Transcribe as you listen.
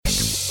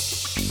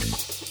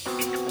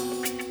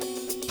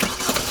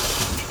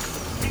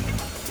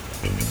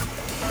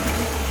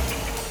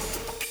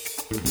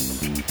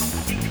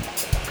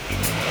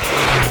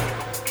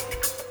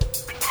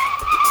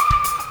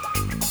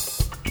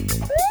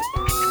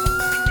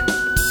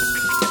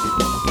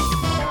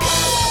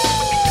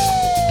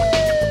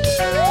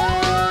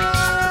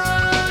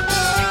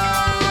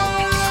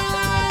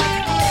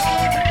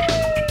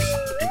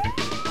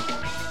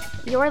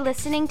You're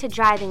listening to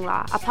Driving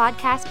Law, a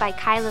podcast by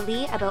Kyla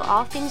Lee about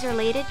all things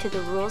related to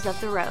the rules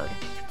of the road.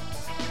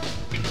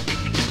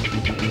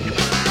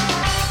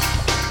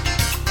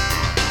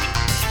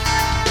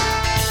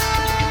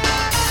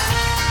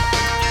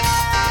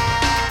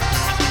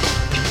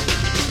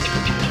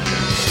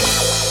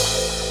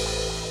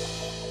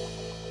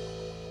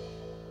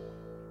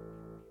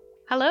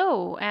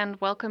 Hello, and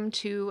welcome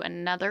to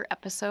another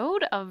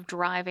episode of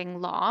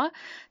Driving Law.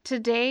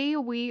 Today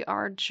we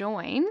are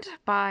joined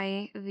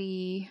by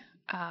the,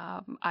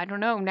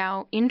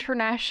 now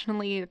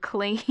internationally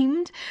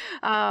acclaimed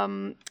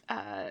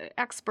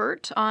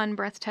expert on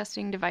breath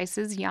testing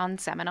devices, Jan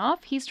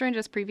Semenov. He's joined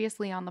us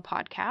previously on the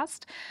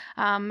podcast,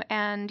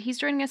 and he's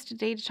joining us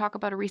today to talk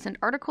about a recent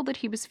article that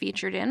he was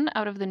featured in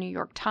out of the New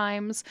York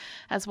Times,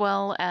 as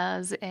well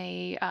as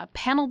a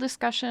panel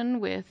discussion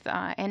with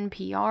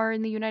NPR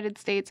in the United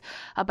States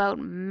about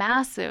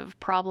massive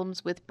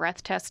problems with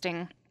breath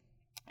testing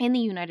in the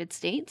United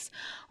States.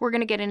 We're going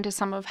to get into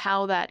some of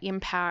how that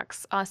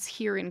impacts us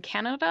here in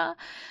Canada.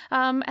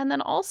 And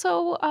then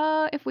also,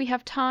 if we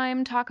have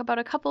time, talk about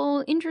a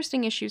couple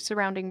interesting issues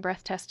surrounding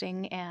breath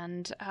testing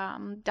and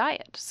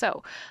diet.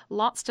 So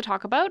lots to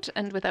talk about.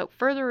 And without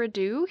further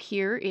ado,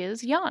 here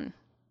is Jan.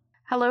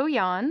 Hello,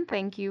 Jan.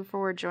 Thank you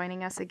for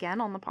joining us again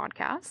on the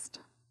podcast.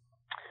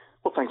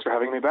 Well, thanks for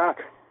having me back.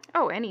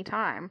 Oh,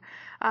 anytime.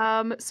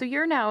 So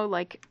you're now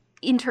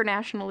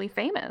internationally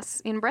famous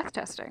in breath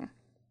testing.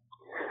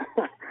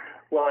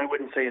 Well, I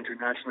wouldn't say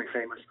internationally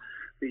famous.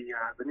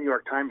 The New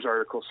York Times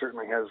article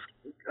certainly has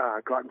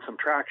gotten some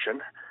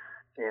traction,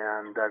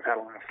 and I've had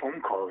a lot of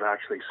phone calls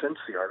actually since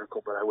the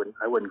article. But I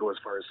wouldn't go as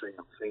far as saying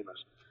I'm famous.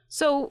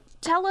 So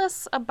tell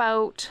us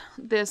about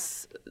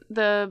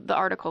the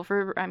article.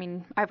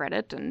 I've read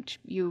it and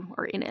you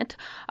are in it.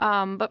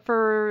 But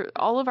for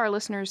all of our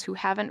listeners who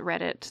haven't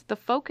read it, the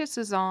focus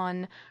is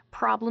on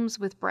problems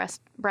with breath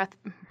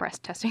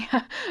testing.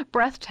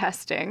 breath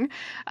testing.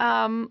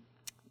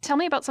 Tell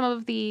me about some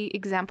of the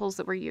examples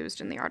that were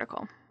used in the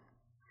article.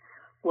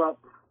 Well,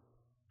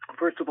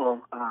 first of all,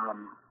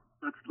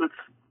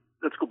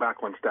 let's go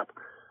back one step.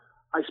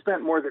 I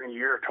spent more than a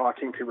year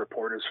talking to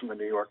reporters from the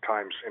New York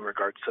Times in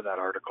regards to that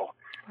article.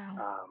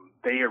 Wow.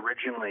 They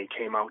originally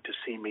came out to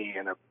see me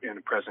in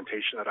a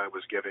presentation that I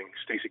was giving.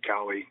 Stacey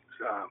Cowley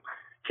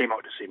came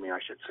out to see me, I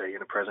should say,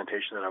 in a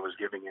presentation that I was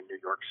giving in New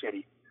York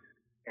City.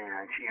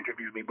 And she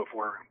interviewed me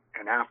before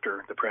and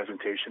after the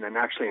presentation and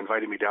actually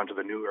invited me down to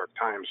the New York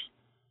Times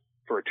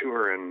for a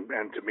tour and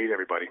to meet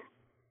everybody.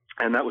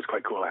 And that was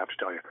quite cool, I have to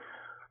tell you.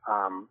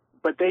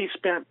 But they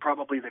spent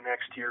probably the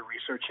next year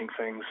researching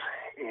things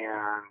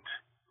and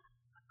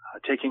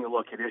taking a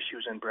look at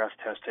issues in breath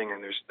testing.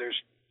 And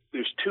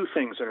there's two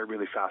things that are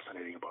really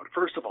fascinating about it.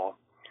 First of all,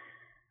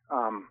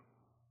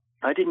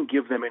 I didn't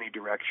give them any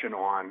direction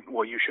on,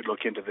 well, you should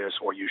look into this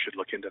or you should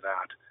look into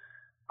that.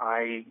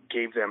 I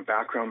gave them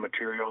background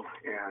material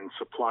and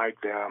supplied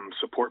them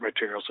support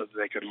material so that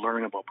they could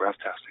learn about breath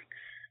testing.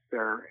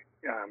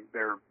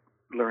 Their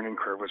learning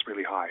curve was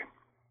really high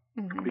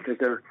because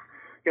they're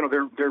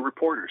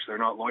reporters. They're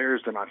not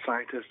lawyers. They're not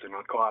scientists. They're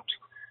not cops.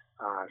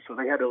 So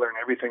they had to learn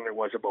everything there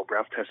was about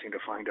breath testing to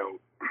find out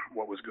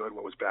what was good,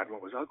 what was bad,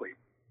 what was ugly.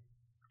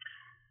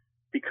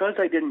 Because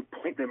I didn't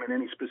point them in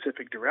any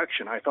specific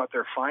direction, I thought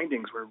their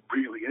findings were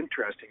really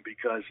interesting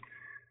because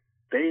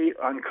they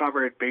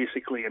uncovered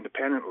basically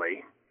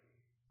independently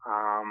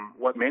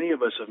what many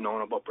of us have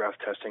known about breath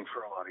testing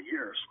for a lot of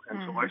years. And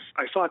so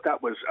I thought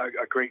that was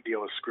a great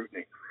deal of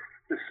scrutiny.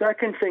 The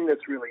second thing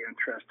that's really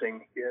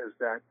interesting is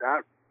that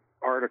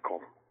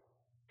article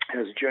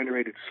has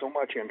generated so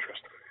much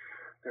interest.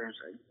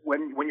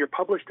 When you're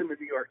published in the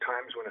New York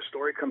Times, when a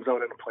story comes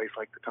out in a place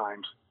like the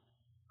Times,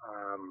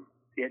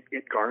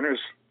 it garners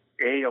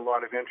A, a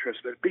lot of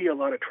interest, but B, a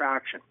lot of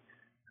traction.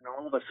 And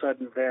all of a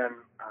sudden then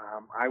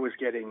I was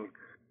getting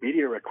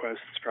media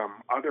requests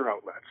from other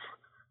outlets,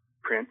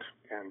 print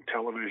and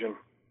television,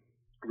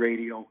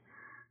 radio,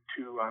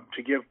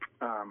 to give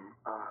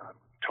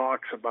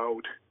talks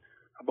about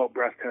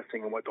breath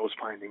testing and what those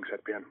findings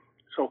had been.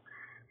 So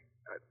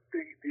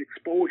the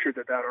exposure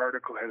that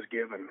article has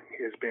given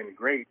has been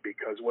great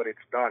because what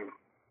it's done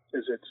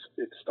is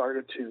it's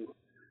started to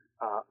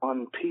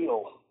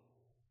unpeel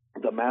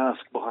the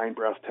mask behind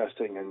breath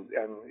testing and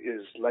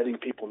is letting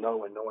people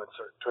know in no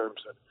uncertain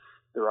terms that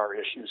there are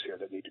issues here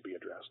that need to be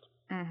addressed.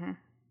 Mm-hmm.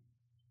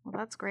 Well,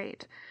 that's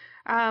great.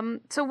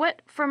 So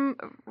what, from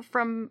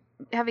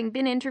having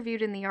been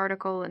interviewed in the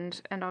article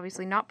and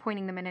obviously not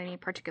pointing them in any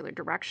particular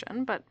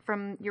direction, but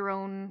from your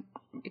own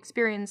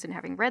experience and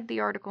having read the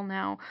article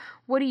now,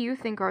 what do you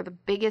think are the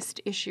biggest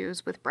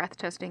issues with breath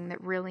testing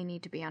that really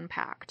need to be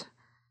unpacked?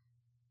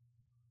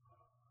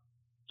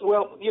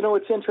 Well,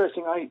 it's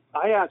interesting. I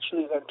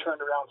actually then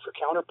turned around for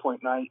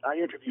Counterpoint and I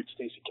interviewed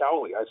Stacey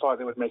Cowley. I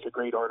thought it would make a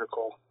great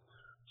article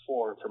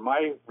for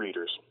my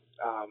readers.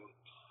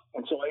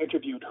 And so I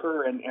interviewed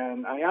her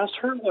and I asked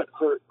her what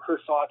her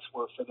thoughts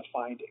were for the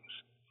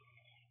findings.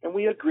 And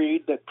we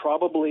agreed that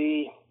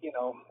probably,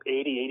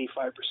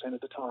 80-85%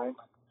 of the time,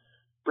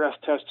 breath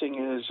testing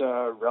is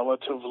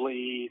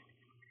relatively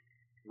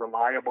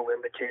reliable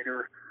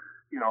indicator,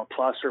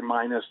 plus or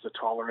minus the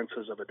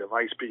tolerances of a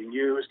device being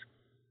used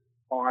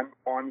on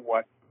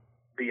what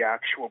the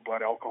actual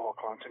blood alcohol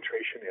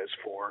concentration is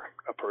for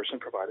a person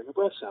providing a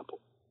breath sample.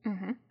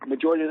 Mm-hmm. The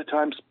majority of the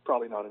time, it's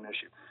probably not an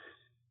issue.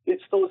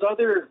 It's those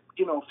other,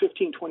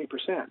 15,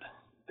 20%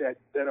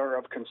 that are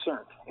of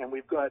concern. And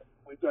we've got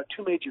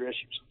two major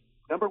issues.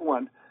 Number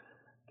one,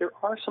 there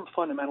are some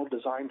fundamental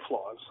design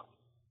flaws,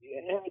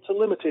 and it's a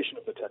limitation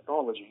of the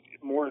technology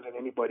more than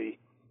anybody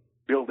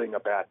building a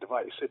bad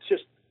device. It's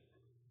just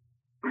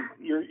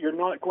you're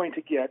not going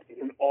to get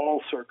in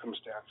all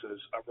circumstances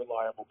a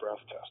reliable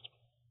breath test.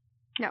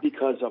 No.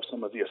 Because of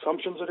some of the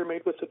assumptions that are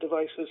made with the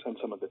devices and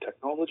some of the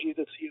technology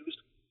that's used.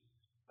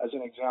 As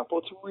an example,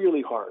 it's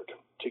really hard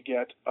to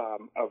get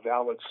a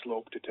valid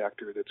slope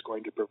detector that's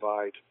going to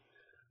provide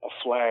a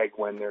flag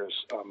when there's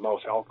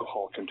mouth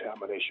alcohol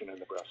contamination in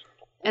the breath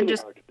sample. And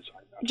really hard to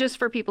design that. Just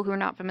for people who are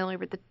not familiar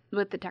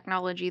with the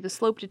technology, the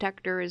slope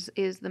detector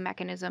is the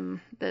mechanism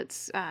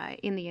that's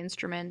in the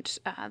instrument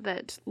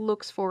that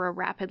looks for a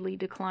rapidly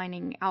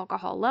declining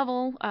alcohol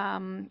level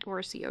or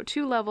a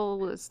CO2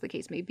 level, as the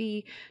case may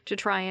be, to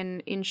try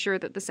and ensure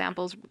that the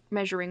sample's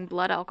measuring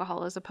blood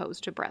alcohol as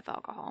opposed to breath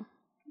alcohol.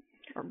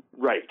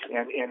 Right,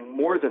 and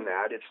more than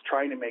that, it's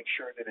trying to make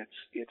sure that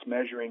it's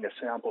measuring a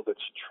sample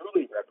that's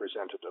truly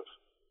representative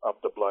of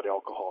the blood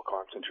alcohol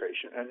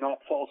concentration and not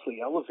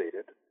falsely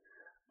elevated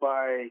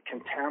by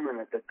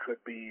contaminant that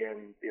could be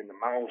in the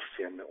mouth,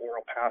 in the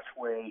oral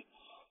pathway,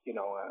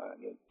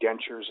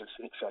 dentures,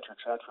 et cetera,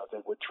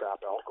 that would trap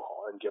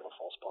alcohol and give a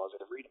false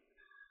positive reading.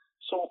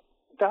 So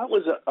that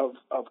was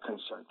of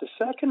concern. The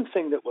second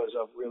thing that was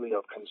really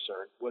of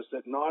concern was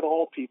that not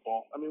all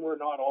people, we're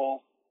not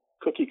all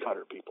cookie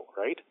cutter people,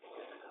 right?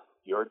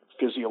 You're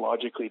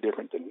physiologically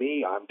different than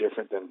me. I'm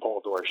different than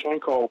Paul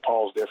Doroshenko.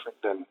 Paul's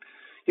different than,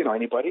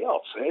 anybody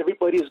else.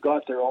 Everybody's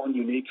got their own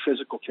unique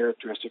physical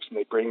characteristics, and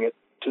they bring it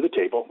to the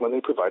table when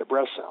they provide a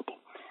breath sample.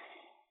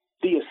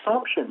 The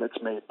assumption that's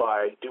made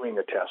by doing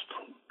a test,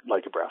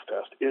 like a breath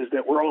test, is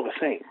that we're all the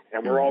same,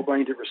 and we're all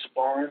going to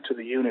respond to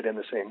the unit in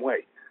the same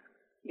way.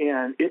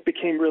 And it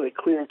became really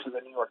clear to the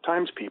New York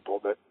Times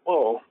people that,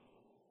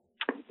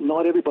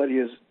 not everybody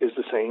is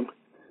the same.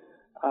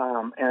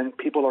 And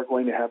people are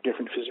going to have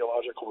different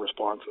physiological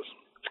responses.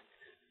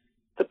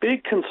 The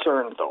big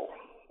concern, though,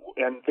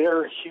 and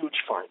their huge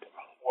finding,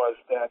 was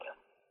that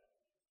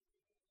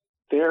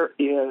there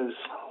is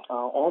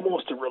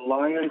almost a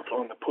reliance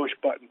on the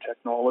push-button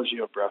technology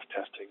of breath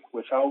testing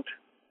without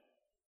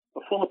a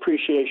full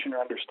appreciation or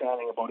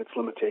understanding about its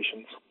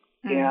limitations.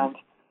 And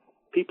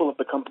people have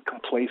become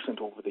complacent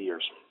over the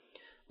years.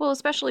 Well,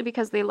 especially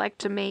because they like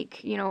to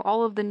make,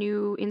 all of the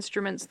new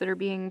instruments that are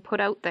being put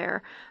out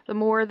there, the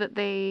more that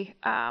they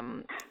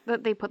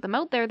put them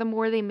out there, the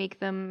more they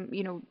make them,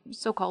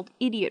 so-called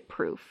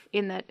idiot-proof,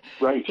 in that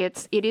right.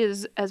 it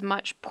is as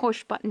much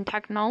push-button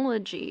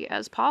technology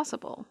as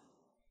possible.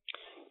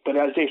 But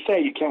as they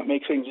say, you can't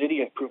make things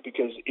idiot-proof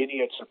because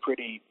idiots are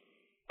pretty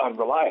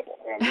unreliable,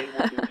 and they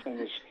will do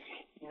things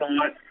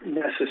not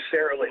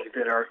necessarily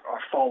that are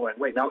following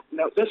way. Now,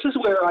 this is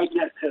where I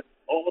get to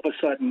all of a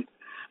sudden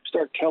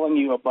start telling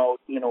you about,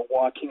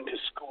 walking to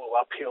school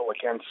uphill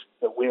against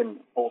the wind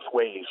both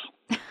ways.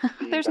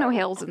 There's no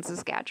hills in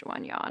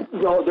Saskatchewan, Jan.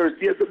 No,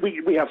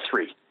 we have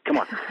three. Come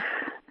on.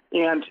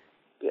 And,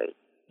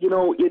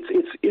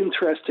 it's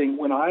interesting.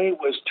 When I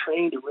was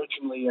trained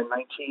originally in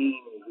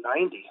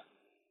 1990,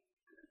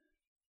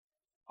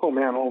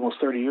 almost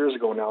 30 years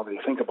ago now that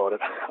you think about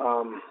it,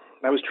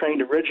 I was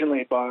trained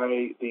originally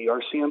by the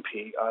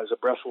RCMP as a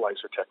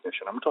breathalyzer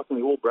technician. I'm talking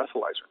the old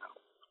breathalyzer now.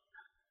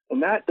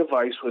 And that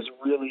device was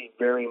really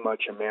very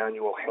much a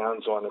manual,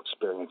 hands-on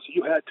experience.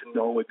 You had to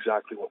know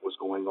exactly what was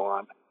going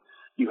on.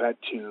 You had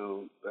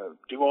to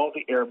do all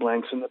the air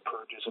blanks and the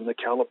purges and the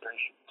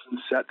calibrations and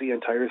set the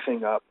entire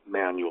thing up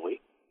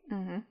manually.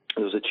 Mm-hmm.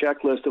 There was a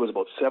checklist that was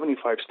about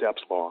 75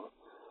 steps long.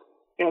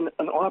 And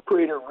an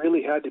operator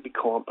really had to be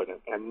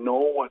competent and know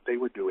what they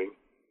were doing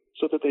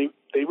so that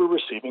they were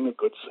receiving a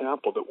good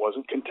sample that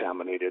wasn't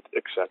contaminated,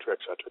 et cetera, et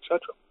cetera, et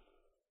cetera.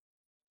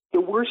 The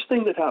worst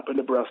thing that happened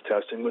to breath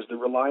testing was the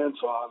reliance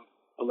on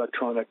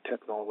electronic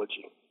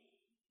technology.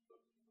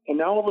 And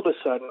now all of a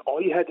sudden,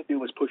 all you had to do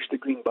was push the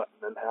green button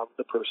and have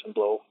the person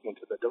blow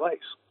into the device.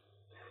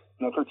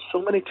 And I've heard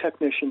so many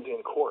technicians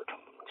in court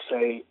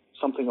say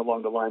something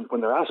along the lines,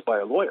 when they're asked by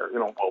a lawyer,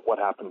 what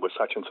happened with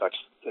such and such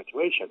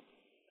situation?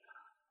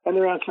 And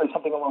they're answering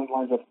something along the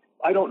lines of,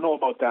 I don't know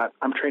about that.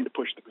 I'm trained to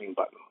push the green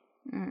button.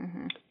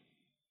 Mm-hmm.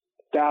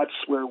 That's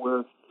where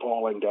we're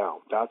falling down.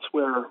 That's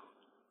where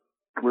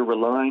we're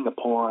relying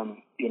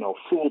upon,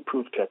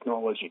 foolproof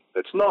technology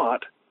that's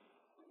not.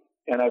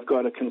 And I've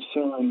got a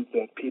concern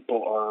that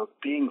people are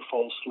being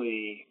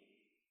falsely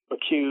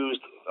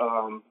accused,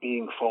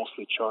 being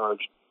falsely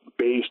charged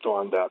based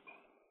on that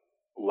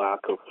lack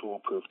of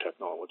foolproof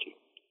technology.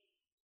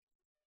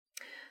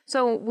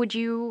 So would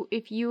you,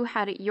 if you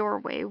had it your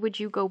way, would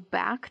you go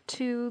back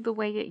to the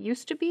way it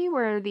used to be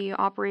where the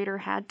operator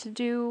had to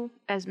do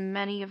as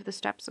many of the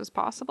steps as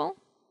possible?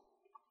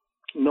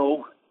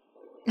 No.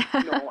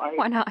 No,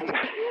 Why not?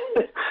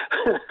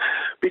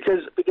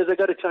 because I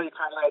got to tell you,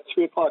 Kyla, at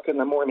 3:00 in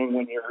the morning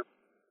when you're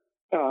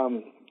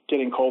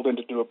getting called in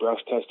to do a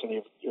breath test and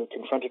you're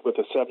confronted with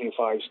a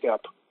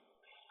 75-step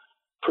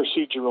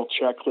procedural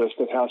checklist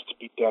that has to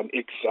be done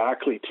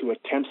exactly to a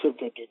tenth of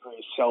a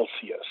degree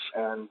Celsius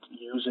and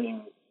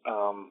using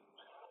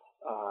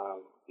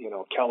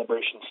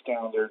calibration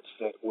standards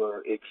that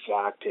were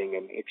exacting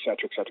and et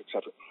cetera, et cetera, et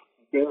cetera.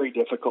 Very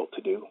difficult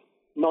to do.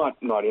 Not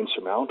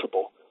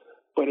insurmountable,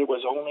 but it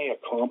was only a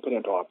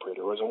competent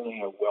operator, it was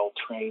only a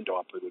well-trained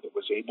operator that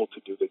was able to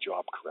do the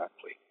job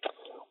correctly.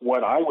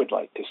 What I would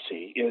like to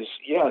see is,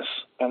 yes,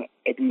 an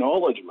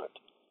acknowledgement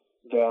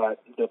that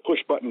the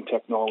push-button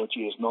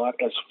technology is not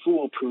as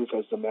foolproof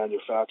as the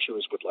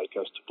manufacturers would like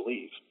us to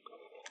believe.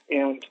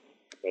 And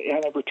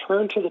a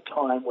return to the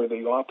time where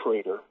the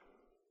operator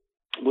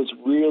was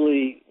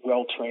really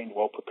well-trained,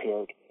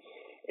 well-prepared,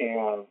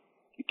 and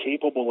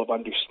capable of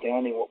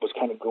understanding what was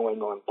kind of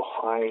going on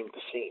behind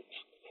the scenes.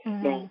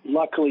 Mm-hmm. Now,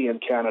 luckily in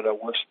Canada,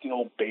 we're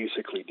still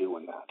basically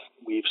doing that.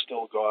 We've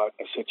still got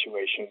a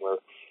situation where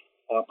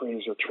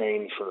operators are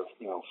trained for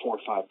 4 or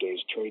 5 days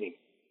training.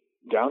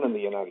 Down in the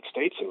United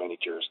States, in many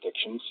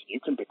jurisdictions, you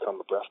can become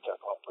a breath tech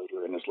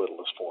operator in as little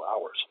as 4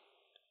 hours.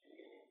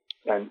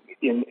 And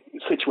in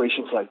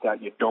situations like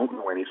that, you don't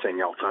know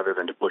anything else other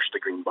than to push the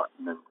green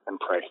button and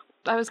pray.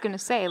 I was going to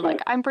say,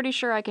 I'm pretty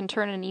sure I can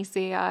turn an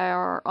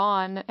ECIR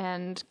on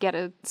and get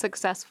a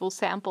successful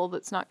sample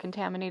that's not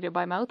contaminated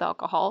by mouth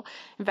alcohol.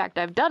 In fact,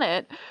 I've done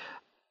it,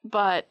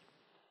 but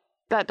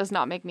that does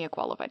not make me a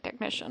qualified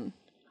technician.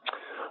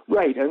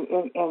 Right,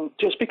 and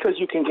just because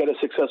you can get a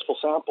successful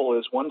sample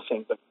is one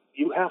thing, but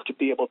you have to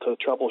be able to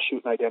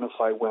troubleshoot and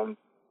identify when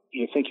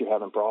you think you're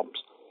having problems.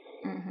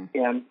 Mm-hmm.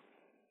 And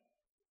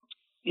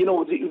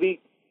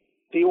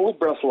the old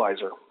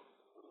breathalyzer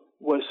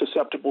was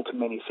susceptible to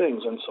many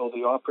things, and so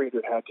the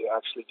operator had to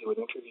actually do an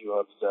interview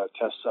of the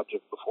test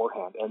subject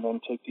beforehand and then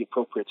take the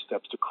appropriate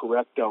steps to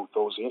correct out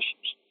those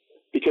issues.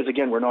 Because,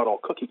 again, we're not all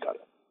cookie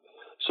cutter.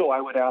 So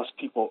I would ask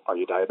people, are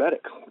you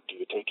diabetic? Do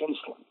you take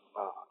insulin?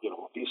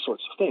 These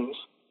sorts of things.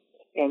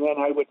 And then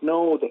I would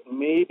know that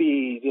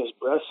maybe this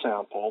breath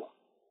sample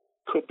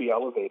could be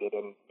elevated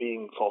and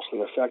being falsely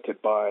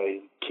affected by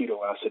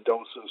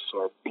ketoacidosis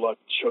or blood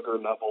sugar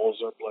levels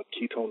or blood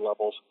ketone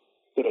levels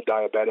that a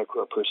diabetic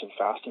or a person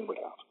fasting would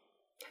have.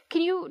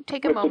 Can you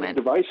take a moment?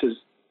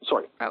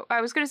 Sorry. Oh,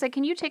 I was going to say,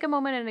 can you take a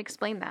moment and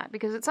explain that?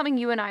 Because it's something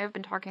you and I have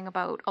been talking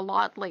about a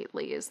lot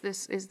lately, is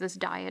this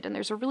diet. And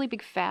there's a really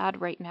big fad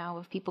right now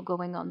of people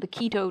going on the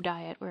keto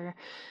diet, where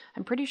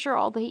I'm pretty sure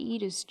all they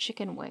eat is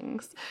chicken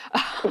wings.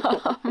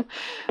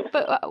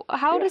 But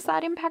how does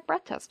that impact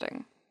breath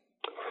testing?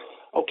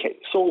 Okay,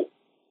 so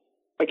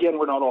again,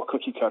 we're not all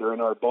cookie cutter,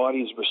 and our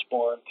bodies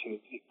respond to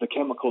the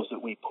chemicals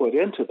that we put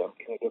into them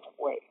in a different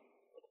way.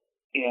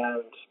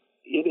 And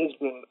it has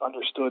been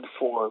understood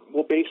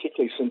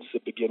basically since the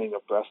beginning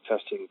of breath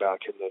testing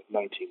back in the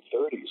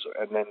 1930s,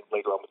 and then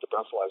later on with the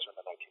breathalyzer in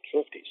the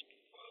 1950s,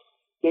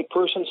 that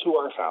persons who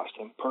are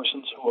fasting,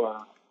 persons who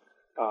are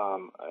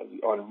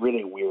on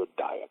really weird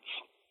diets,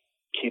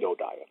 keto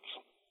diets,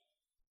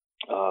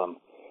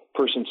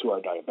 persons who are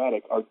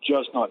diabetic are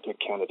just not good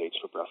candidates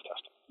for breath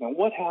testing. Now,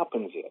 what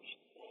happens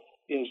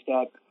is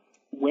that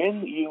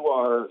when you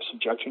are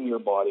subjecting your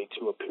body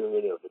to a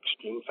period of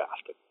extreme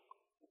fasting,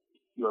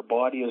 your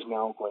body is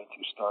now going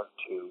to start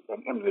to,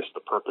 and this is the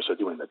purpose of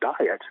doing the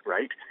diet,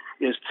 right,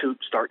 is to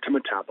start to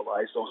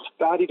metabolize those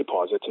fatty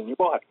deposits in your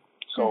body.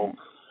 So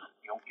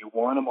you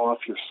want them off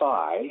your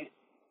thigh,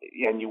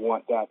 and you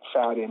want that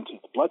fat into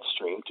the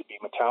bloodstream to be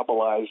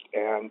metabolized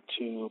and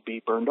to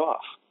be burned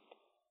off.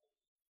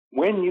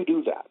 When you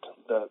do that,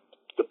 the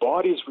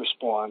body's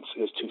response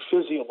is to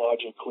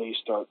physiologically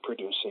start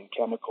producing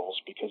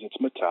chemicals because it's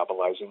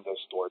metabolizing the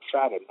stored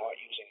fat and not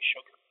using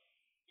sugar.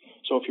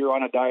 So if you're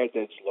on a diet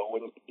that's low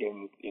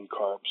in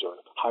carbs or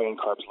high in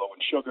carbs, low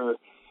in sugar,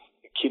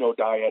 a keto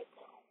diet,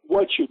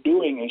 what you're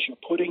doing is you're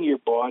putting your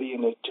body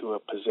into a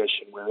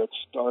position where it's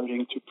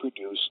starting to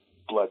produce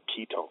blood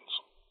ketones.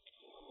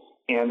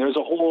 And there's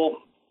a whole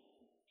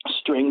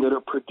string that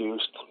are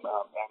produced, and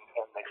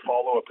they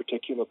follow a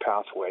particular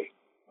pathway.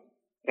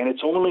 And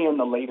it's only in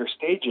the later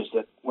stages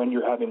that when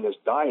you're having this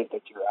diet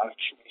that you're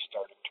actually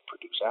starting to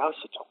produce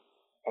acetone.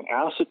 And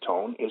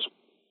acetone is,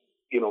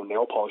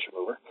 nail polish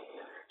remover.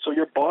 So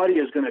your body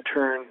is going to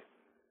turn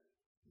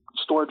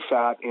stored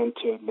fat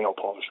into nail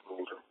polish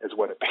remover, is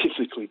what it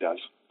basically does.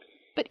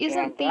 But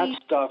isn't that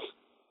stuff...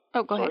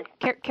 Oh, go ahead.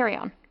 Carry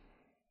on.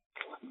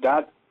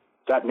 That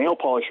nail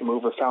polish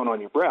remover found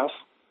on your breath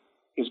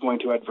is going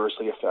to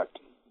adversely affect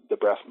the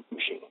breath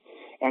machine.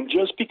 And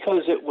just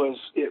because it was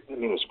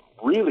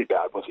really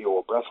bad with the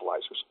old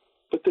breathalyzers,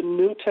 but the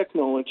new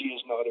technology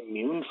is not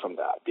immune from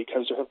that,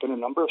 because there have been a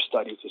number of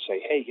studies to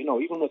say, hey,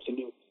 even with the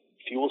new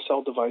fuel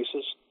cell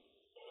devices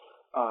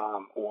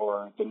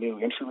or the new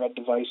infrared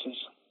devices,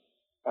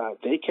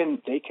 they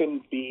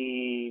can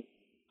be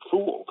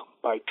fooled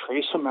by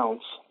trace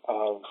amounts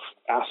of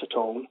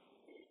acetone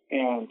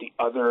and the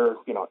other,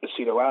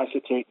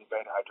 acetoacetate and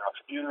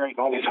beta-hydroxybutyrate and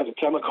all these other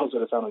chemicals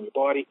that are found in your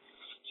body.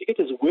 So you get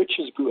this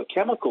witch's brew of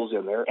chemicals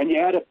in there, and you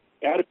add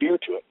a beer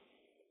to it.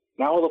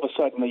 Now all of a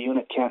sudden the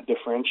unit can't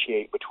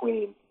differentiate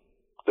between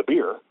the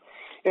beer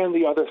and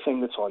the other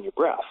thing that's on your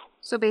breath.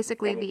 So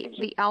basically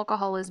the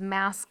alcohol is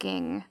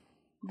masking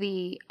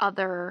the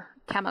other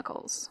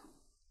chemicals.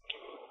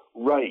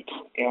 Right,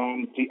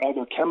 and the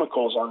other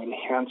chemicals are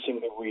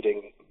enhancing the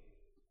reading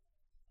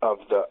of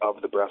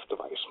the breath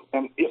device.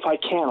 And if I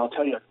can, I'll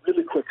tell you a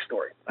really quick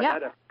story.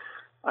 Yeah.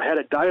 I had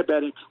a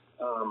diabetic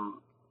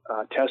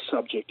test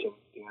subject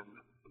in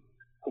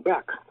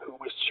Quebec who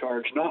was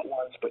charged not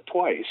once but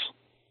twice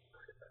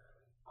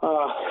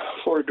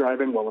for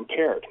driving while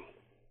impaired.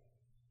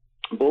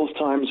 Both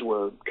times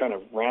were kind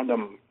of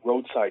random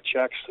roadside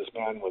checks. This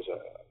man was a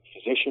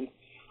physician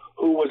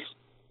who was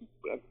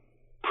a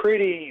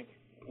pretty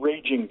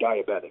raging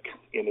diabetic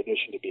in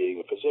addition to being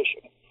a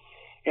physician.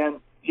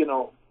 And,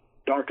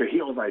 Dr.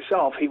 Heal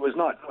myself, he was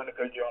not doing a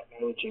good job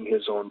managing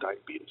his own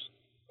diabetes.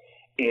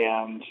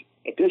 And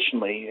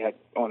additionally,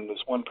 on this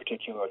one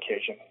particular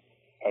occasion,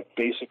 had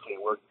basically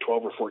worked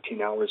 12 or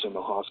 14 hours in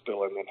the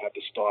hospital and then had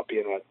to stop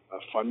in at a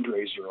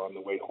fundraiser on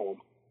the way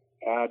home.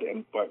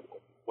 But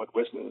what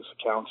witness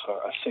accounts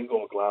a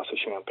single glass of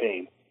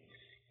champagne.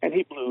 And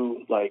he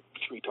blew like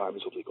 3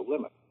 times the legal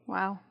limit.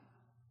 Wow.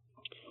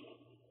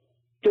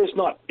 It's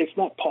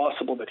not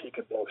possible that he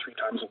could blow 3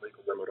 times the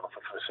legal limit off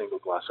of a single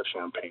glass of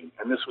champagne,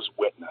 and this was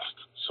witnessed.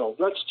 So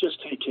let's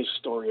just take his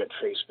story at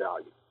face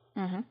value.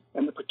 Mm-hmm.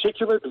 And the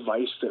particular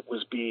device that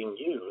was being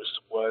used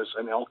was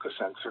an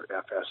Alka-Sensor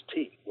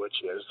FST,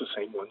 which is the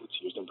same one that's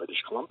used in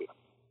British Columbia.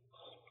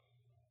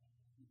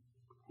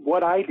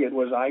 What I did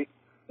was I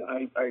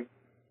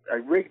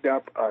rigged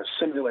up a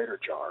simulator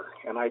jar,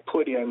 and I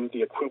put in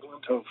the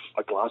equivalent of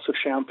a glass of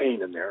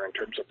champagne in there in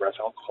terms of breath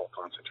alcohol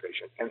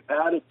concentration, and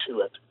added to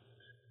it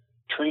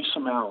trace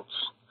amounts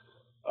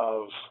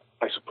of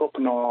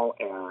isopropanol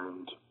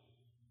and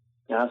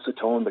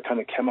acetone, the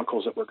kind of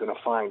chemicals that we're going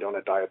to find on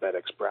a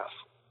diabetic's breath.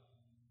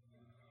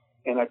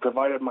 And I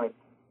provided my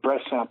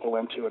breath sample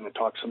into an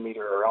intoximeter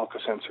or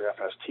Alka-Sensor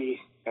FST,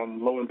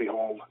 and lo and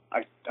behold,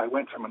 I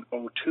went from an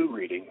O2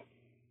 reading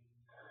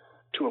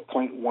to a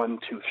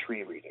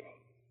 0.123 reading.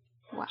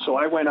 Wow. So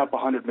I went up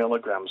 100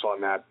 milligrams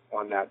on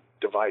that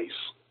device,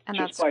 and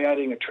just by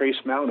adding a trace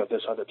amount of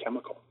this other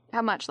chemical.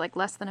 How much? Like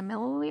less than a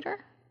milliliter?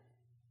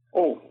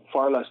 Oh,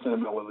 far less than a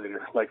milliliter,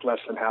 like less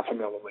than half a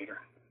milliliter.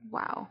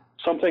 Wow.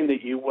 Something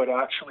that you would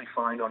actually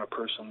find in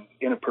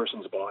a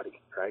person's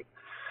body, right?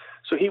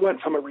 So he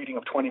went from a reading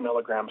of 20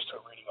 milligrams to a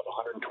reading of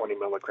 120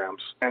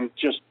 milligrams, and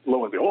just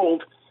lo and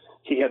behold,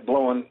 he had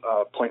blown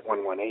 0.118,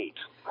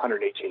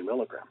 118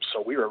 milligrams.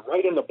 So we were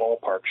right in the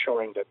ballpark,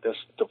 showing that this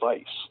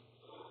device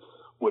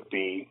would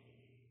be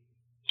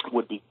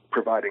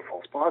providing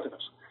false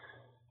positives.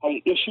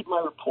 I issued my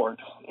report,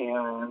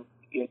 and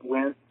it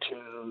went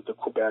to the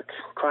Quebec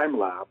Crime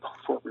Lab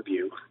for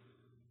review,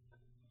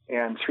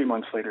 and 3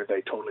 months later,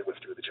 they totally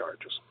withdrew the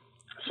charges.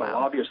 So Wow.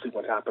 Obviously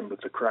what happened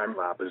with the crime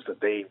lab is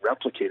that they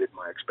replicated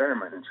my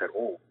experiment and said,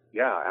 oh,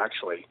 yeah,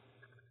 actually,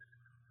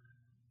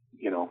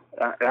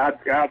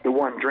 add the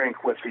one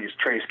drink with these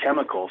trace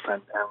chemicals,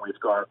 and we've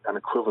got an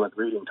equivalent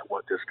reading to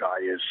what this guy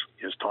is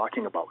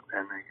talking about,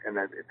 and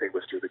then they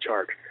withdrew the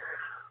charge.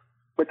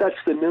 But that's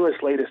the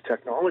newest, latest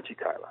technology,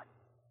 Kyla.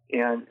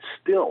 And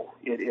still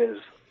it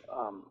is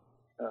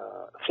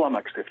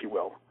flummoxed, if you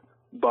will,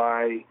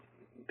 by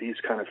these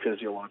kind of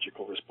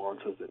physiological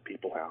responses that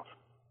people have.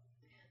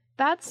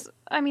 That's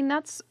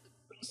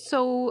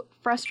so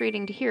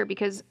frustrating to hear,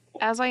 because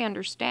as I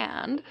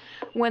understand,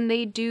 when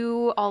they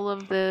do all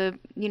of the,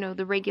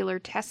 the regular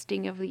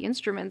testing of the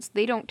instruments,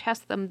 they don't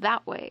test them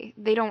that way.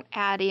 They don't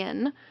add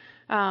in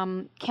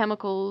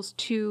chemicals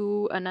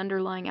to an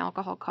underlying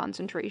alcohol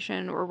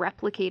concentration or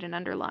replicate an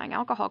underlying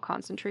alcohol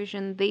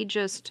concentration. They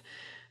just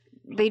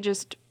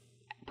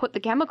put the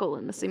chemical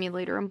in the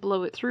simulator and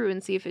blow it through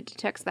and see if it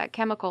detects that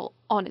chemical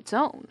on its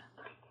own.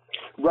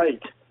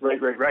 Right.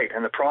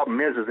 And the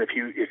problem is if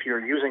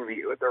you're using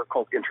they're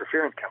called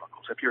interferent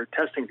chemicals. If you're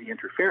testing the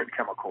interferent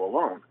chemical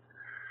alone,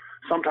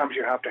 sometimes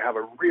you have to have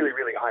a really,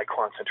 really high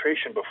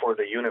concentration before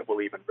the unit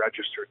will even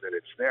register that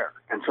it's there.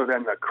 And so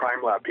then the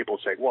crime lab people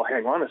say, well,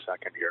 hang on a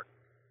second here.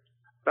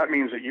 That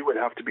means that you would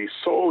have to be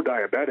so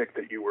diabetic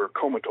that you were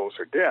comatose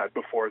or dead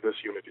before this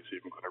unit is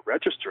even going to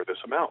register this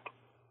amount.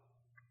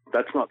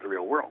 That's not the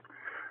real world.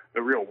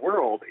 The real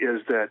world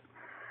is that,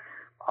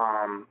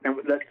 and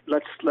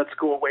let's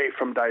go away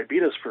from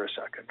diabetes for a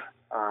second.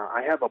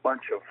 I have a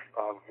bunch of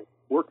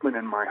workmen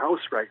in my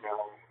house right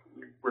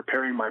now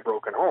repairing my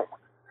broken home.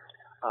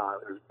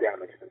 It was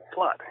damaged in a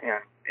flood,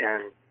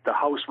 and the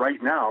house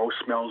right now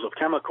smells of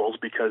chemicals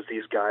because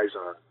these guys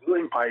are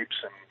gluing pipes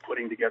and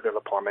putting together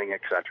the plumbing,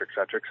 et cetera, et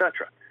cetera, et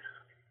cetera.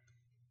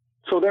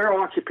 So they're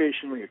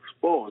occupationally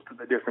exposed to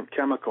the different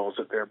chemicals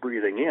that they're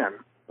breathing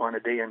in on a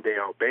day-in,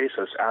 day-out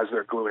basis as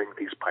they're gluing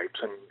these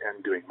pipes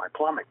and doing my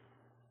plumbing.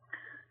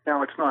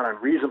 Now, it's not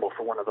unreasonable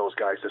for one of those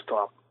guys to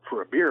stop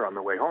for a beer on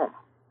the way home.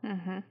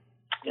 Mm-hmm.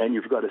 And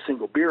you've got a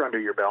single beer under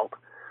your belt,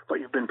 but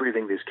you've been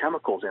breathing these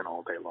chemicals in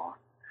all day long.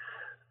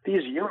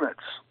 These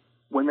units,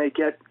 when they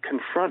get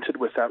confronted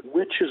with that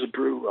witch's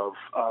brew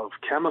of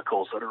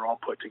chemicals that are all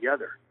put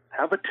together,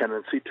 have a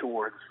tendency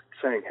towards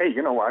saying, hey,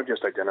 you know what, I've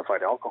just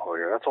identified alcohol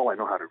here. That's all I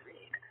know how to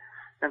read.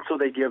 And so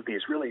they give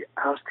these really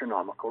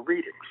astronomical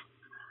readings.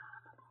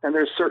 And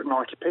there's certain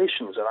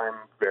occupations that I'm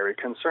very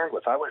concerned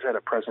with. I was at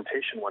a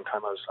presentation one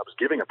time. I was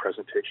giving a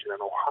presentation in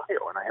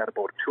Ohio, and I had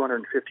about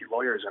 250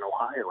 lawyers in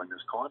Ohio in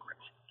this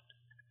conference.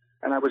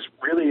 And I was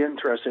really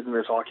interested in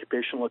this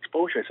occupational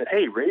exposure. I said,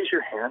 hey, raise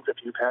your hands if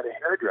you've had a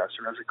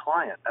hairdresser as a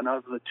client. And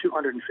out of the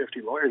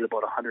 250 lawyers,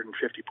 about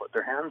 150 put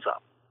their hands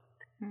up.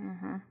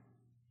 Mm-hmm.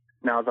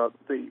 Now,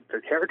 the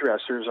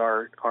hairdressers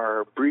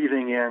are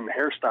breathing in,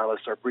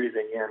 hairstylists are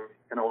breathing in,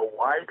 a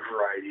wide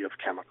variety of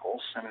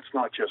chemicals, and it's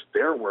not just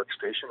their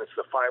workstation, it's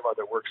the 5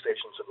 other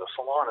workstations in the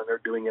salon, and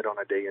they're doing it on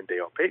a day-in,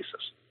 day-out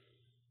basis.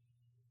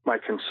 My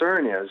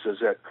concern is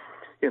that,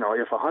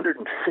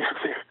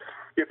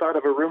 if out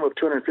of a room of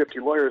 250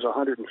 lawyers,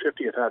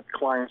 150 have had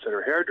clients that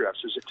are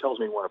hairdressers, it tells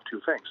me one of two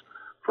things.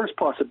 First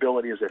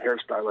possibility is that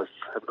hairstylists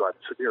have got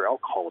severe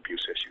alcohol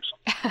abuse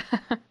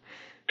issues.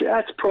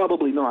 That's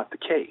probably not the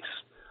case.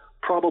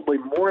 Probably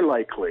more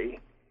likely,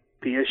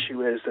 the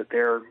issue is that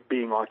they're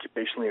being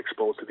occupationally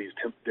exposed to these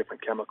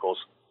different chemicals,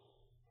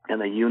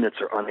 and the units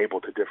are unable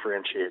to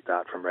differentiate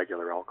that from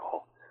regular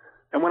alcohol.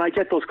 And when I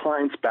get those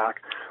clients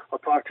back, I'll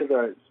talk to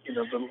the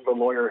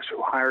lawyers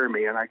who hire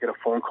me, and I get a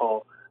phone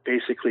call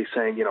basically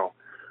saying,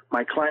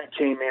 my client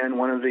came in,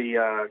 one of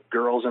the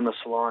girls in the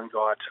salon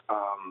got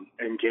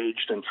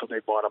engaged, and so they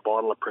bought a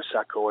bottle of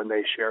Prosecco, and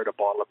they shared a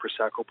bottle of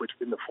Prosecco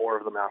between the 4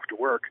 of them after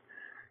work.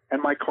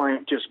 And my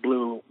client just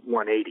blew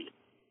 180.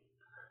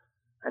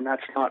 And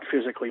that's not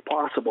physically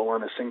possible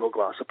on a single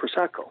glass of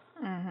Prosecco.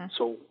 Mm-hmm.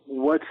 So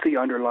what's the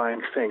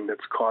underlying thing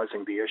that's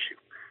causing the issue?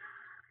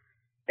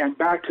 And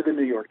back to the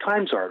New York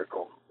Times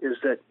article is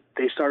that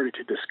they started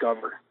to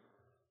discover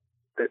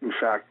that, in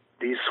fact,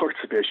 these sorts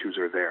of issues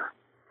are there.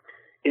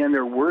 And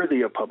they're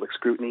worthy of public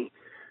scrutiny.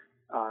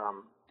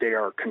 They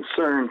are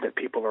concerned that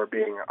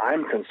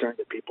I'm concerned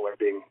that people are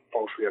being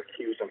falsely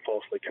accused and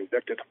falsely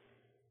convicted.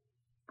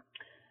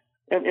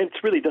 And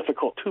it's really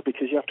difficult, too,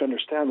 because you have to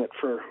understand that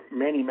for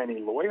many, many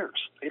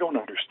lawyers, they don't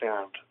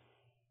understand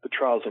the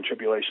trials and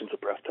tribulations of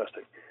breath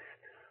testing.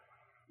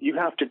 You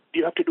have to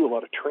do a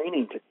lot of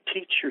training to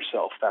teach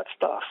yourself that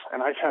stuff.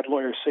 And I've had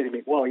lawyers say to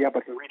me, well, yeah,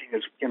 but the reading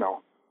is,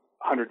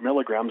 100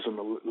 milligrams and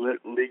the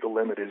legal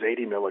limit is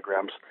 80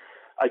 milligrams.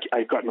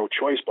 I've got no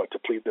choice but to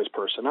plead this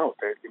person out.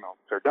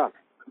 They're done.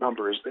 The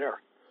number is there.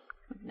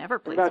 Never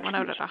plead someone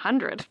out at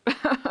 100.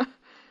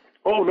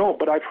 Oh, no,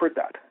 but I've heard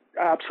that.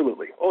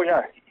 Absolutely. Oh,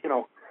 yeah,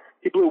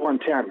 he blew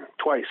 110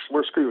 twice.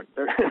 We're screwed.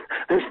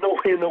 There's no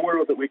way in the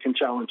world that we can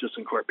challenge this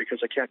in court because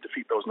I can't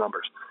defeat those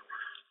numbers.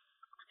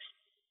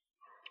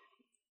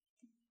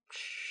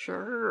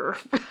 Sure.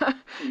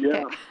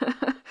 Yeah.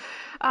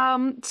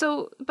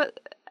 But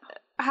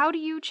how do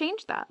you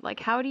change that? Like,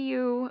 how do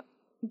you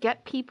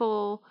get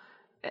people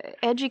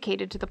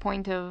educated to the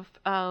point of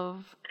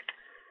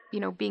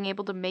being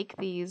able to make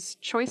these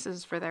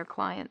choices for their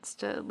clients,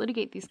 to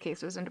litigate these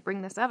cases and to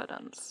bring this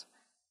evidence?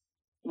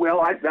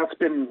 Well, that's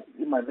been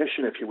my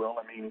mission, if you will.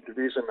 I mean, the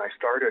reason I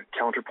started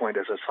Counterpoint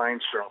as a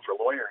science journal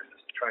for lawyers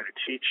is to try to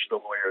teach the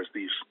lawyers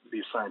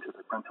these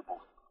scientific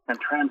principles and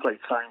translate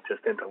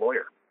scientist into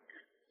lawyer.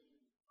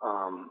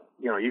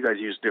 You guys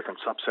use different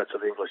subsets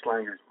of English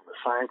language than the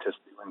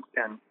scientists do,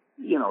 and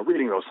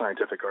reading those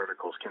scientific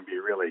articles can be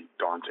really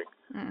daunting.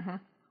 Mm-hmm.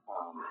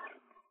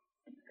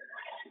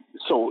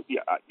 So,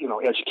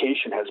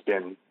 education has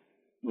been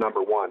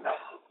number one,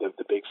 the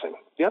big thing.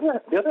 The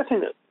other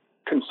thing that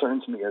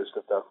concerns me is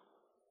that the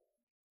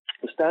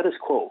status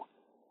quo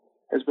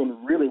has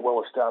been really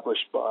well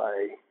established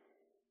by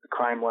the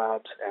crime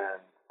labs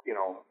and,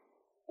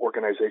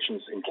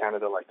 organizations in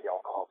Canada like the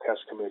Alcohol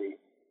Test Committee,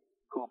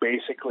 who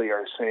basically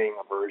are saying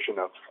a version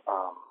of,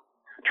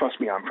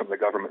 trust me, I'm from the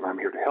government and I'm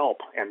here to help,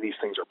 and these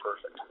things are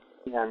perfect.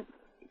 And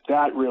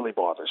that really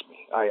bothers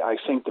me. I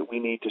think that we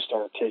need to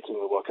start taking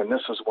a look, and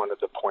this is one of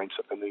the points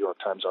that the New York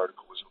Times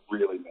article was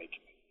really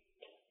making,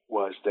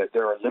 was that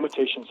there are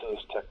limitations to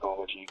this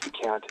technology. You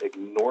can't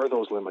ignore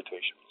those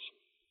limitations.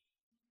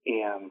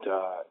 And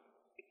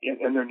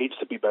there needs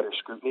to be better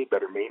scrutiny,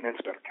 better maintenance,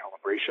 better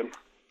calibration.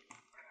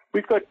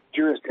 We've got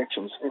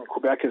jurisdictions, in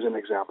Quebec as an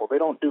example, they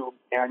don't do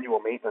annual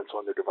maintenance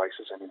on their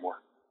devices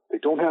anymore. They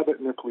don't have it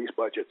in their police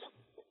budgets.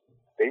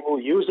 They will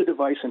use the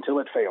device until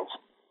it fails.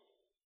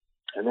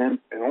 And then,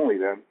 and only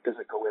then, does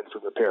it go in for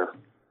repair.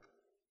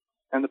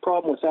 And the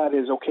problem with that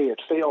is, okay,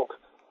 it failed,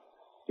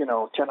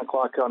 10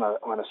 o'clock on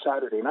a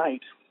Saturday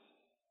night,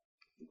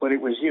 but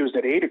it was used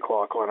at 8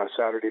 o'clock on a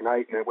Saturday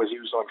night, and it was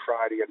used on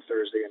Friday and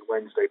Thursday and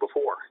Wednesday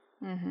before.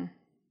 Mm-hmm.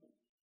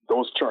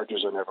 Those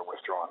charges are never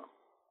withdrawn.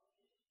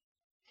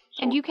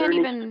 So and you can't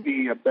there needs to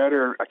be a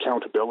better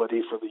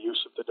accountability for the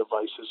use of the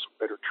devices,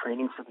 better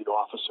training for the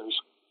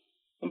officers,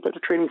 and better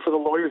training for the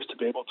lawyers to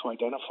be able to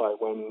identify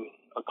when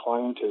a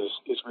client is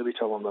really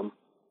telling them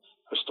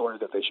a story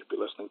that they should be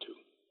listening to.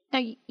 Now,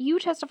 you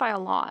testify a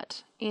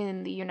lot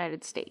in the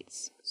United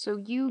States, so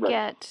you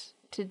get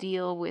to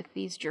deal with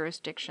these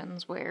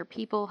jurisdictions where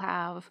people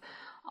have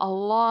a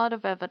lot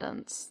of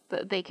evidence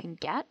that they can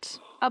get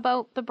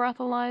about the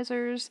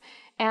breathalyzers,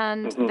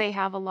 and they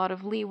have a lot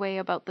of leeway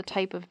about the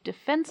type of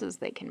defenses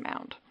they can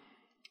mount.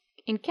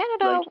 In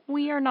Canada,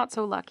 we are not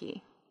so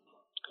lucky.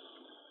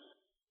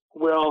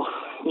 Well,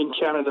 in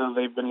Canada,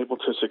 they've been able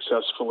to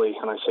successfully,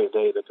 and I say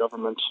they, the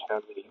government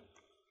and the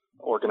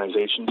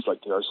organizations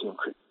like the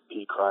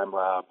RCMP Crime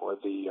Lab or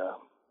the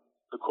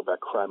Quebec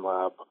Crime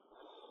Lab,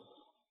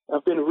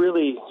 have been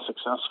really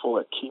successful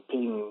at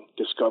keeping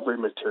discovery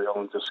material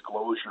and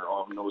disclosure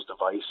on those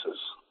devices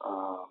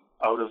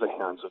out of the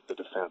hands of the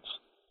defense.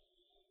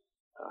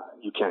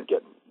 You can't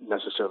get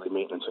necessarily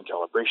maintenance and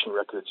calibration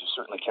records. You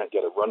certainly can't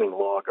get a running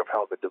log of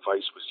how the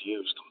device was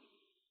used.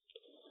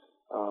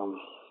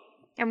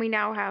 And we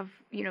now have,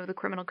 the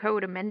criminal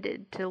code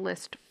amended to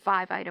list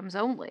 5 items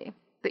only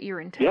that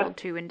you're entitled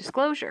to in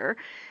disclosure,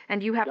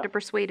 and you have to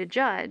persuade a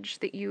judge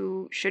that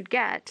you should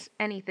get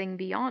anything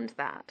beyond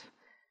that.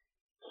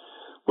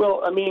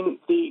 Well, I mean,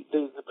 the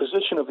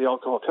position of the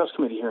Alcohol Test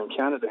Committee here in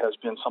Canada has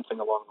been something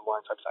along the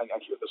lines, I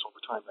hear this over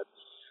time, that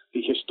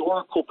the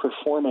historical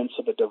performance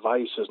of a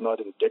device is not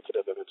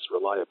indicative of its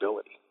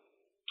reliability.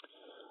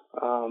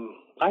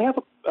 I have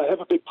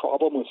a big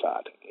problem with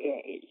that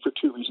for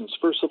 2 reasons.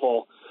 First of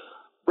all,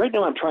 right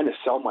now I'm trying to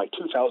sell my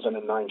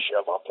 2009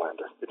 Chev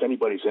Uplander. If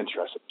anybody's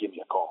interested, give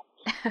me a call.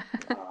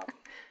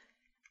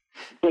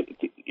 But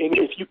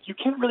if you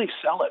can't really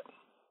sell it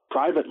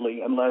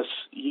privately unless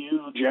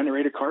you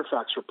generate a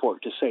Carfax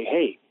report to say,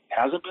 hey,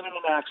 hasn't been in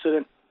an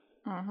accident,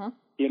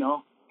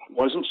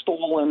 wasn't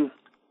stolen,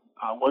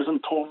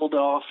 wasn't totaled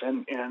off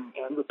and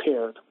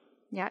repaired.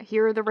 Yeah,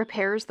 here are the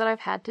repairs that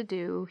I've had to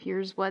do.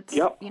 Here's what's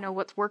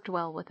what's worked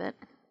well with it.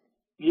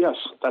 Yes,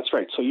 that's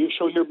right. So you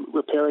show your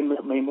repair and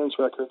maintenance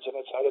records, and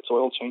it's had its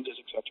oil changes,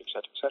 et cetera, et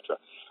cetera, et cetera.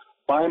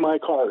 Buy my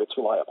car; it's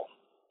reliable.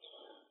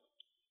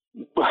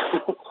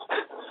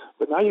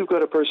 But now you've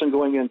got a person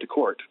going into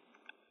court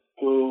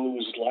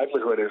whose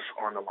livelihood is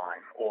on the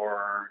line,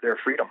 or their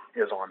freedom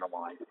is on the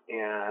line,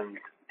 and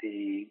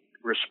the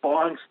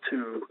response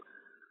to,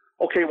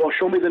 okay, well,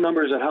 show me the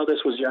numbers and how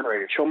this was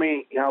generated. Show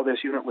me how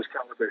this unit was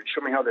calibrated.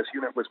 Show me how this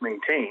unit was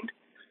maintained.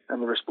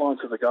 And the response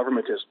of the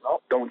government is,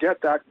 no, don't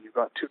get that. You've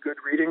got 2 good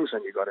readings,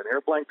 and you've got an air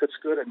blank that's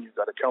good, and you've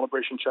got a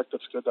calibration check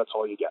that's good. That's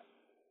all you get.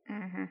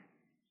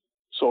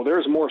 So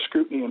there's more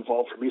scrutiny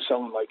involved for me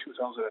selling my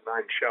 2009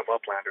 Chev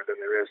Uplander than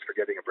there is for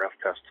getting a breath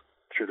test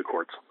through the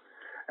courts.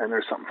 And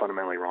there's something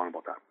fundamentally wrong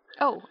about that.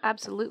 Oh,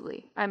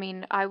 absolutely. I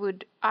mean, I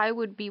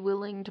would be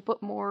willing to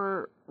put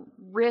more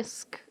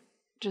risk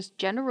just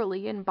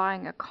generally in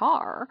buying a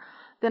car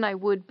than I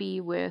would be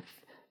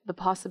with the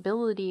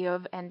possibility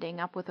of ending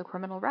up with a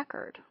criminal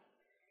record.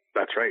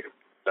 That's right.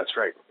 That's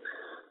right.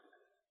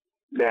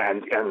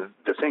 And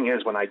the thing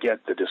is, when I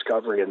get the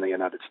discovery in the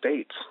United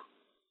States,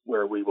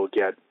 where we will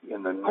get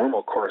in the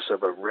normal course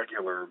of a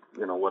regular,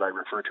 what I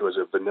refer to as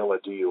a vanilla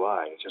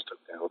DUI, just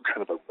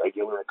kind of a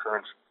regular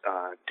occurrence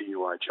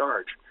DUI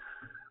charge,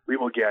 we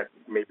will get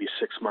maybe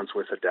 6 months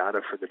worth of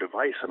data for the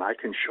device, and I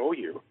can show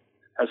you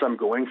as I'm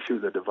going through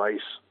the device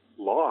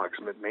logs,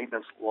 the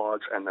maintenance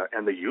logs, and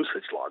the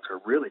usage logs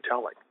are really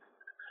telling.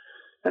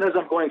 And as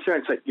I'm going through, I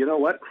say, you know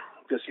what?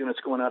 This unit's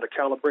going out of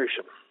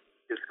calibration.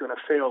 It's going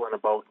to fail in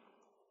about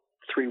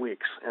 3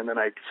 weeks. And then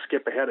I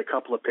skip ahead a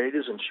couple of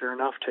pages, and sure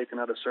enough, taken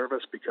out of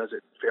service because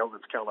it failed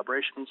its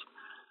calibrations,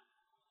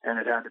 and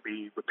it had to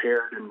be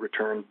repaired and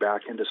returned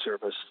back into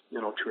service,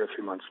 2 or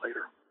 3 months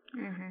later.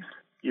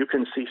 You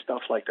can see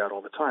stuff like that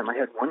all the time. I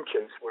had one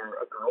case where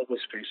a girl was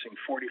facing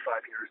 45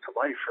 years to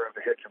life for a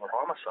vehicular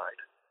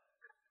homicide.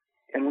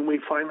 And when we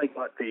finally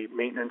got the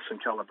maintenance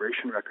and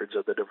calibration records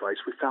of the device,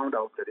 we found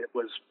out that it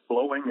was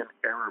blowing an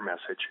error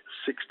message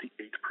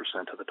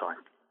 68% of the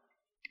time.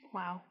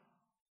 Wow.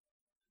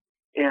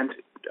 And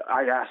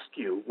I ask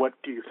you, what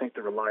do you think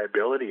the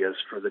reliability is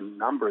for the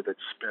number that's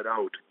spit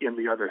out in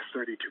the other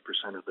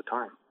 32% of the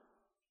time?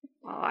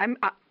 Well,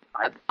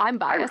 I'm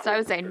biased. I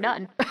would say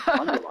none.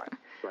 Underline,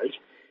 right?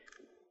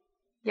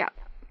 Yeah.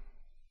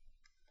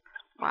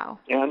 Wow.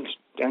 And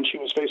she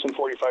was facing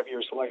 45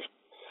 years to life.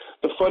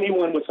 The funny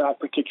one with that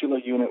particular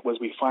unit was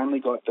we finally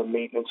got the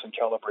maintenance and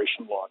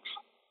calibration logs.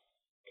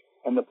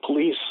 And the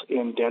police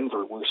in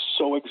Denver were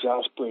so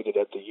exasperated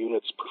at the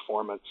unit's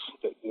performance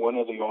that one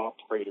of the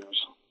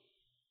operators,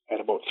 at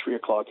about 3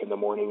 o'clock in the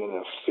morning, in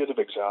a fit of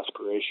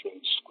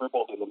exasperation,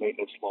 scribbled in the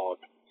maintenance log,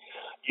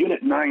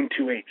 Unit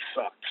 928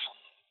 sucks.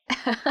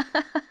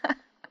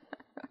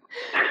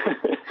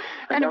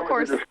 and of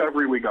course, was the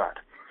discovery we got.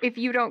 If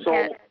you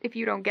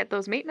don't get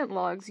those maintenance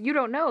logs, you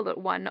don't know that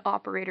one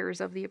operator is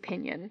of the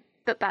opinion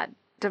that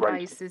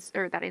device is,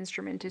 or that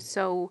instrument is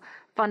so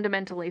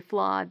fundamentally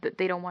flawed that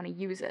they don't want to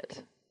use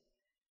it.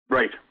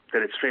 Right,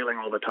 that it's failing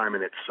all the time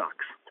and it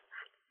sucks.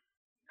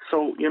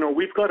 So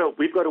we've got a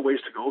ways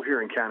to go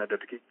here in Canada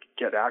to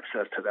get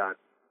access to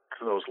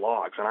those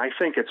logs, and I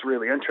think it's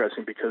really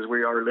interesting because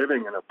we are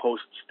living in a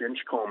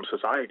post-Stinchcomb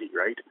society,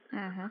 right?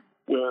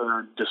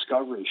 where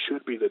discovery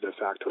should be the de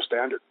facto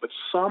standard. But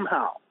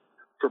somehow,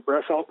 for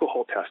breath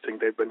alcohol testing,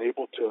 they've been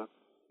able to,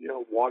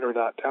 water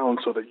that down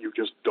so that you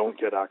just don't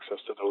get access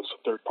to those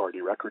third-party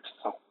records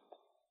now.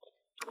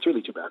 It's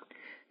really too bad.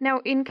 Now,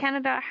 in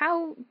Canada,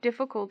 how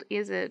difficult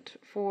is it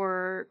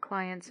for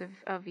clients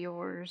of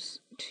yours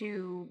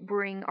to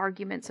bring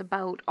arguments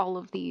about all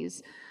of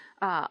these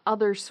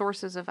other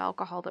sources of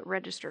alcohol that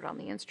registered on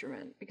the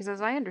instrument? Because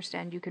as I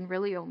understand, you can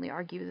really only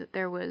argue that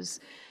there was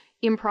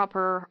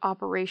improper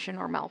operation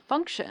or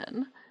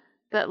malfunction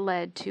that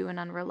led to an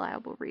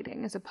unreliable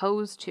reading, as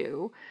opposed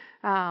to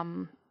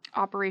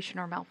operation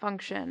or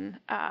malfunction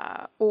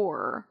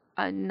or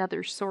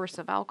another source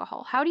of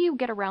alcohol. How do you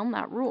get around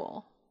that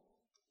rule?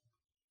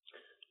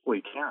 Well,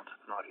 you can't,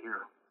 not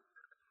here.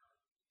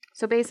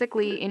 So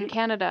basically, in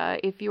Canada,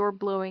 if you're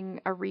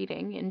blowing a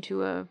reading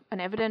into an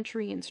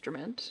evidentiary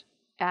instrument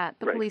at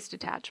the police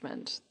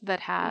detachment that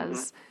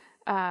has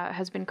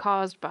been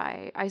caused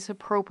by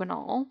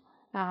isopropanol,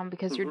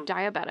 because you're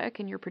diabetic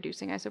and you're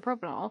producing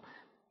isopropanol,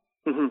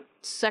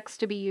 sucks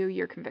to be you,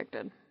 you're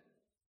convicted.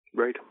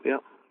 Right, yeah.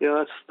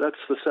 Yeah, that's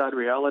the sad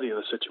reality of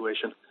the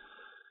situation.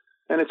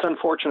 And it's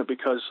unfortunate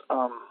because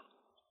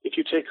if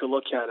you take a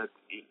look at it,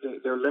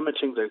 they're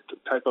limiting the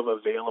type of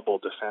available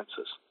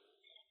defenses.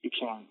 You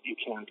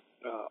can't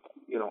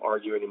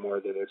argue anymore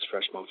that it's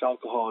fresh mouth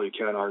alcohol. You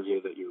can't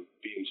argue that your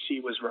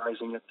BAC was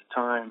rising at the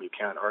time. You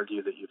can't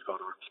argue that you've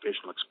got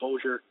occupational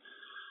exposure.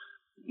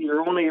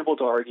 You're only able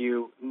to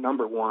argue,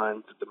 number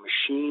one, that the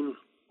machine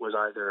was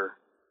either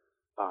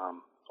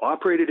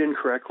operated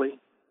incorrectly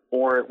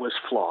or it was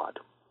flawed.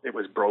 It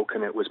was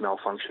broken. It was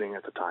malfunctioning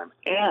at the time.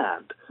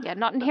 And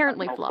not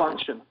inherently flawed.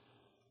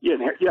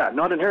 Yeah,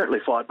 not inherently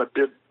flawed, but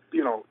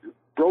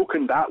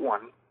broken that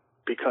one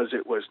because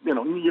it was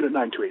Unit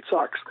 928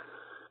 sucks,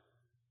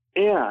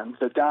 and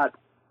that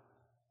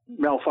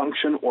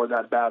malfunction or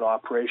that bad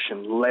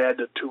operation led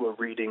to a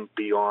reading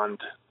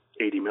beyond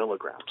 80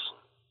 milligrams.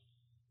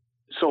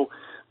 So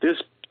this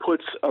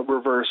puts a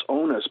reverse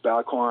onus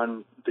back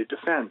on the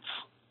defense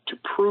to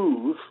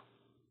prove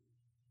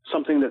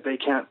something that they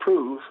can't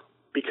prove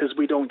because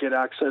we don't get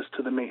access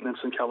to the maintenance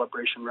and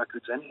calibration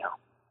records anyhow.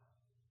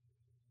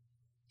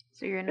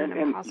 So you're in an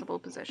impossible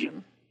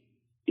position.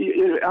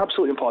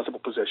 Absolutely impossible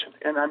position.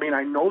 And I mean,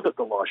 I know that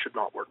the law should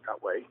not work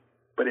that way,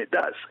 but it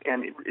does.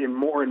 And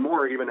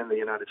more, even in the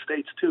United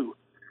States too,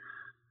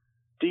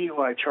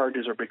 DUI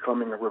charges are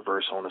becoming a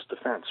reverse onus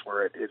defense,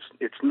 where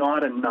it's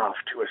not enough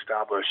to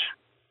establish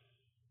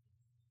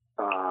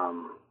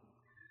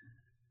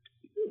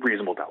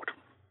reasonable doubt.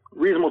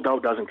 Reasonable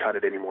doubt doesn't cut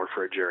it anymore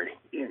for a jury.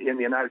 In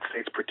the United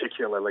States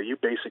particularly, you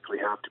basically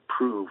have to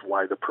prove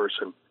why the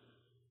person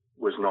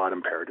was not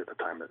impaired at the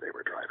time that they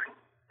were driving.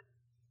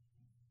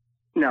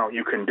 Now,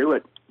 you can do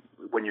it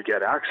when you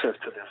get access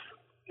to this,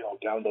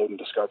 download and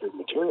discovery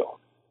material,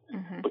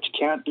 but you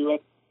can't do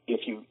it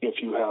if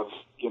you have,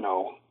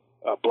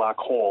 a black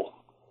hole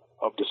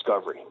of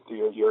discovery.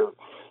 You're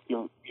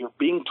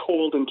being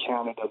told in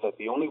Canada that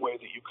the only way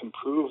that you can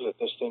prove that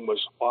this thing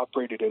was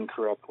operated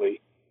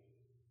incorrectly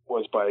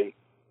was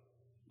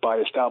by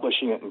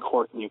establishing it in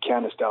court, and you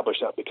can't establish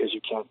that because you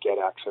can't get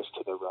access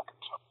to the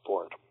records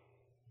for it.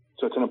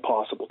 So it's an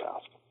impossible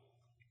task.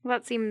 Well,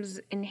 that seems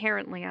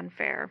inherently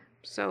unfair.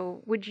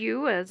 So would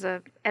you, as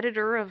an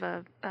editor of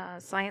a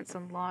science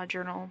and law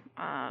journal,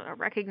 a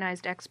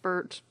recognized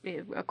expert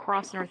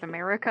across North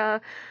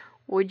America,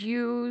 would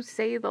you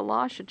say the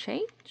law should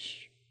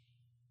change?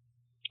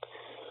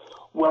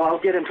 Well, I'll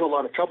get into a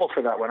lot of trouble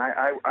for that one.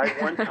 I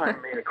one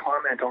time made a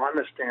comment on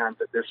the stand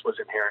that this was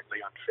inherently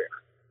unfair.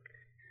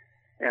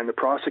 And the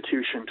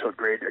prosecution took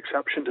great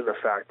exception to the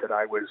fact that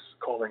I was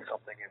calling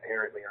something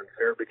inherently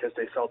unfair because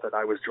they felt that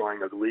I was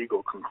drawing a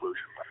legal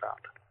conclusion with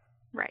that.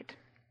 Right.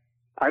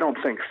 I don't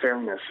think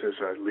fairness is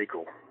a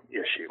legal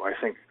issue. I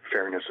think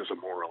fairness is a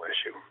moral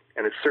issue.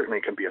 And it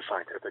certainly can be a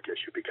scientific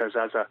issue because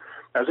as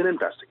an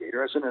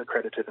investigator, as an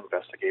accredited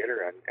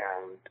investigator and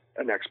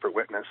an expert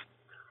witness,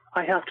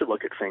 I have to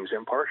look at things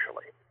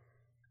impartially.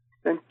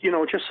 And,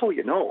 just so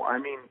you know, I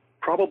mean,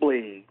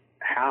 probably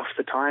half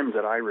the time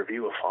that I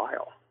review a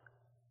file,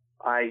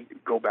 I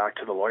go back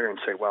to the lawyer and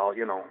say, well,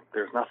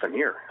 there's nothing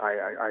here.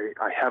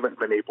 I haven't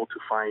been able to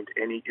find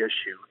any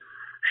issue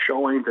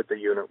showing that the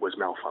unit was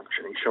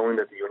malfunctioning, showing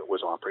that the unit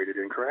was operated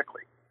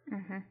incorrectly,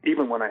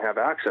 even when I have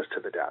access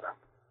to the data.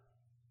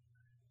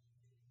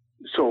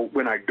 So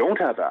when I don't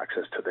have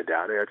access to the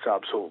data, it's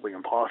absolutely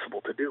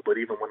impossible to do. But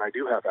even when I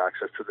do have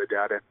access to the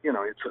data,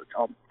 it's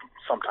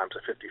sometimes a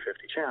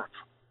 50-50 chance.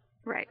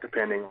 Right.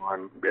 Depending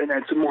on, and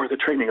it's more the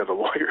training of the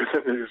lawyer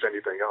than it is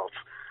anything else.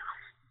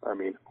 I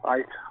mean,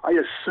 I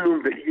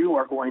assume that you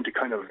are going to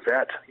kind of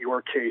vet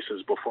your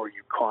cases before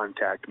you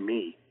contact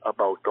me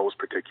about those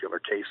particular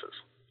cases.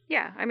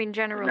 Yeah, I mean,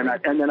 generally.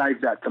 And then I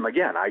vet them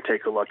again. I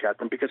take a look at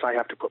them because I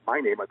have to put my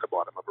name at the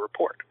bottom of a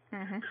report.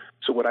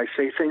 So would I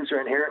say things are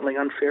inherently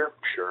unfair?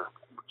 Sure.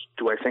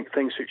 Do I think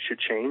things should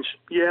change?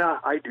 Yeah,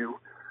 I do.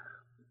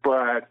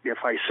 But if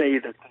I say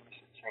that things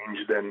should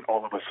change, then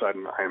all of a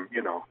sudden I'm,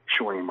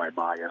 showing my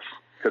bias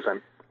because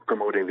I'm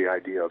promoting the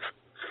idea of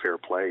fair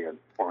play and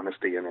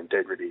honesty and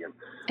integrity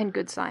and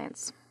good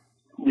science.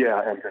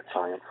 Yeah, and good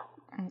science.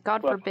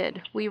 God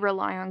forbid we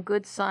rely on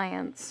good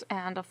science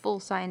and a full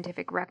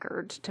scientific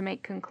record to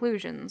make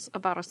conclusions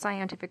about a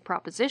scientific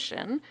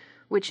proposition,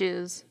 which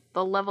is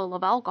the level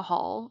of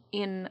alcohol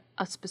in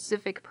a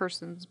specific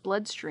person's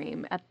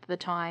bloodstream at the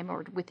time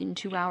or within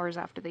 2 hours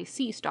after they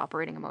ceased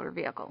operating a motor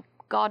vehicle.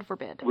 God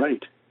forbid.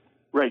 Right.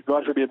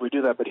 God forbid we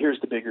do that, but here's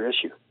the bigger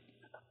issue.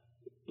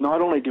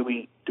 Not only do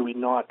we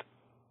not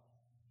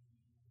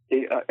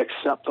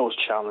accept those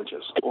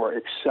challenges or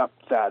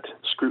accept that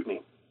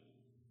scrutiny,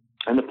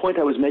 and the point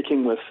I was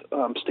making with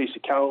Stacey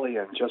Cowley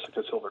and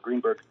Jessica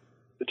Silver-Greenberg,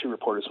 the two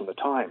reporters from the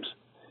Times,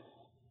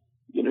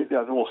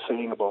 the whole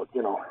saying about,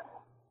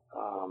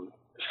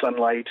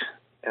 sunlight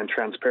and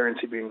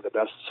transparency being the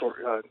best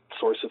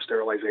source of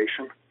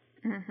sterilization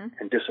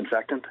and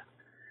disinfectant.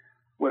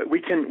 We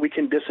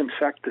can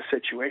disinfect the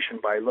situation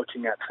by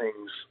looking at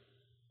things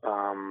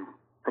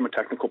from a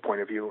technical point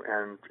of view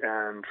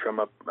and from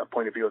a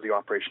point of view of the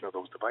operation of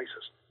those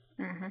devices.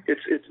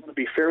 It would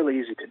be fairly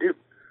easy to do.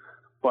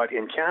 But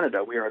in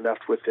Canada, we are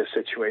left with this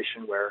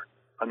situation where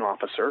an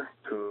officer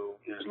who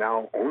is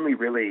now only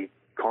really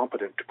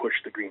competent to push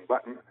the green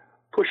button,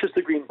 pushes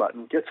the green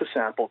button, gets a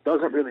sample,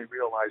 doesn't really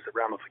realize the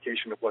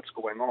ramification of what's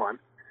going on,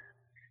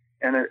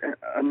 and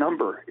a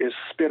number is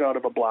spit out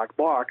of a black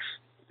box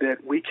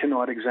that we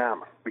cannot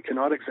examine. We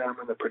cannot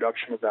examine the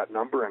production of that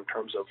number in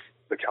terms of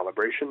the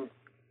calibration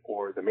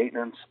or the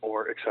maintenance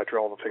or et cetera,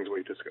 all the things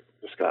we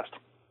discussed.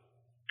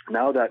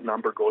 Now that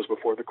number goes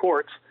before the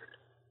courts,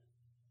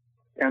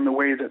 and the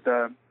way that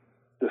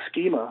the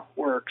schema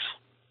works,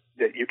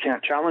 that you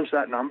can't challenge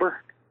that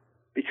number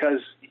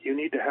because you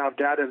need to have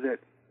data that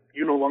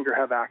you no longer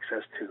have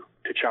access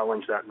to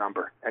challenge that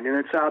number. And in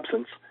its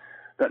absence,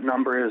 that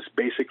number is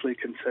basically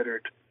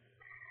considered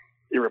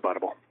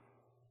irrebuttable.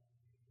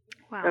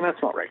 Wow. And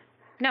that's not right.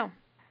 No,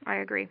 I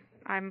agree.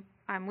 I'm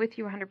with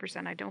you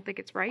 100%. I don't think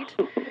it's right.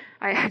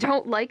 I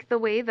don't like the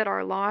way that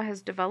our law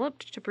has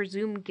developed to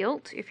presume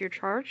guilt if you're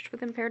charged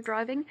with impaired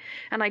driving,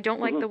 and I don't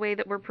like the way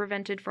that we're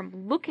prevented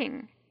from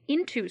looking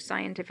into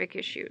scientific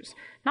issues,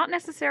 not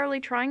necessarily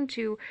trying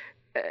to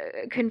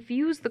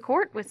confuse the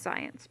court with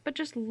science, but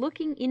just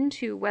looking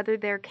into whether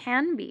there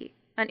can be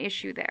an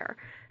issue there,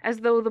 as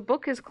though the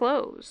book is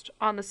closed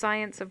on the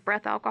science of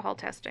breath alcohol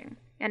testing,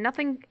 and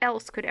nothing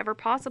else could ever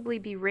possibly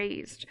be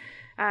raised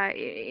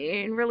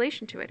in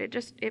relation to it.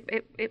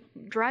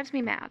 It drives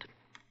me mad.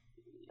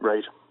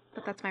 Right.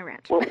 But that's my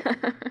rant. Well,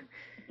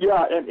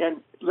 yeah,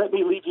 and let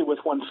me leave you with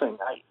one thing.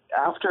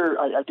 After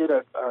I did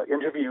an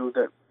interview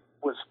that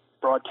was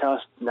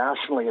broadcast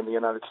nationally in the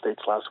United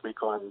States last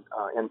week on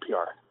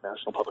NPR,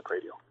 National Public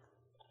Radio.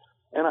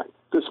 And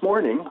this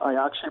morning, I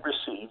actually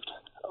received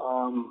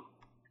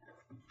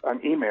an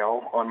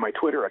email on my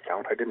Twitter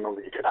account. I didn't know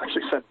that you could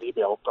actually send an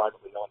email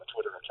privately on a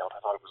Twitter account.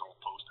 I thought it was all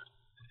posted.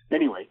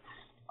 Anyway,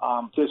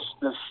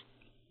 this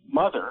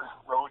mother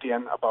wrote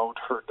in about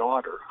her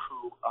daughter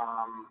who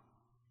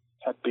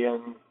had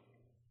been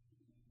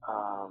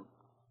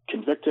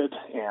convicted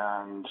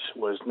and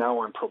was now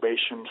on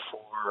probation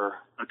for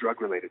a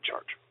drug-related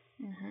charge.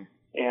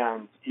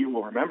 And you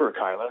will remember,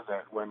 Kyla,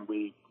 that when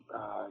we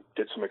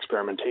did some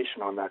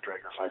experimentation on that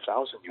Draeger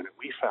 5000 unit,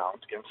 we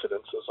found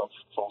incidences of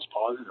false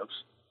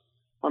positives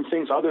on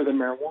things other than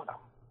marijuana.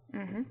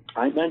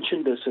 I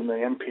mentioned this in the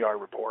NPR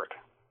report,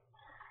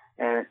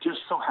 and it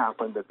just so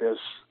happened that this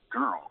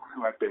girl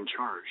who had been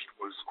charged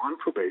was on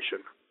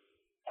probation,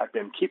 had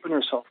been keeping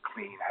herself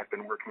clean, had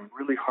been working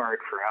really hard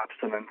for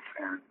abstinence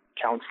and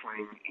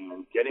counseling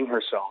and getting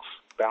herself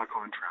back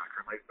on track,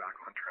 her life back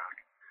on track.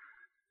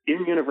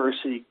 In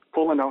university,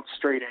 pulling out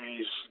straight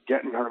A's,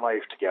 getting her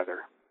life together.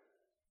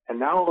 And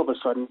now all of a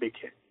sudden,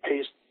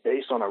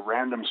 based on a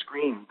random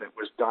screen that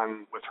was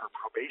done with her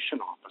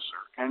probation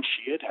officer, and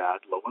she had had,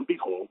 lo and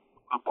behold,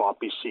 a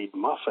poppy seed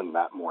muffin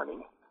that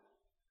morning,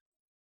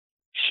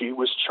 she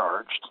was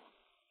charged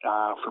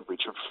for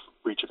breach of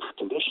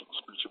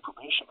conditions, breach of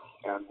probation,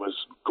 and was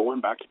going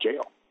back to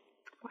jail.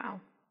 Wow.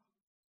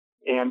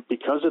 And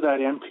because of that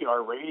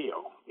NPR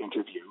radio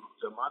interview,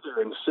 the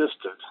mother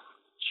insisted,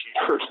 she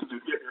heard the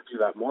interview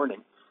that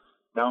morning,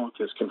 now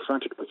is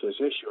confronted with this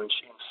issue, and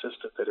she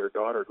insisted that her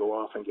daughter go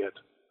off and get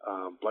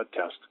blood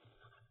test.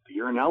 The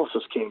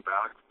urinalysis came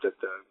back that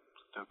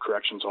the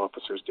corrections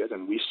officers did,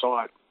 and we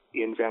saw it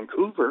in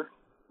Vancouver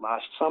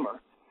last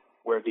summer,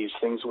 where these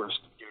things were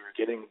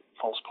getting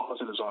false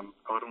positives on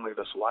not only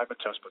the saliva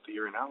test, but the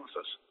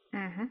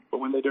urinalysis. But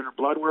when they did her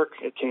blood work,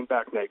 it came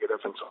back negative,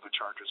 and so the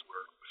charges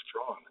were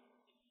withdrawn.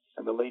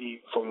 And the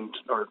lady phoned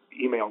or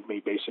emailed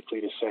me basically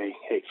to say,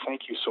 hey,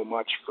 thank you so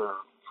much for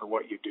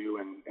what you do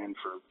and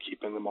for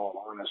keeping them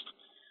all honest.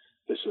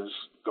 This has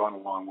gone a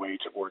long way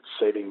towards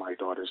saving my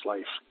daughter's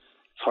life.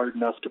 It's hard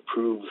enough to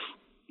prove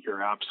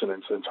your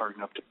abstinence, and it's hard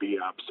enough to be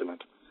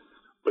abstinent.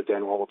 But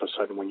then all of a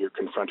sudden, when you're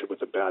confronted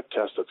with a bad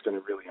test that's going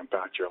to really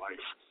impact your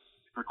life,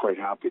 we're quite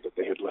happy that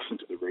they had listened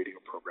to the radio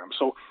program.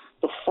 So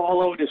the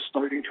fallout is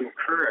starting to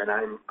occur, and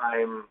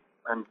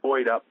I'm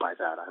buoyed up by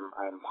that.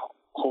 I'm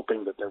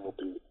hoping that there will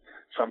be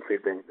something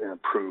that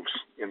improves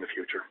in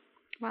future.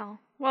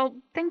 Well,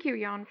 thank you,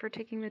 Jan, for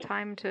taking the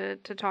time to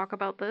talk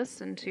about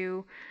this and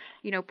to,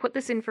 put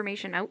this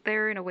information out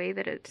there in a way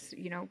that it's,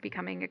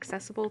 becoming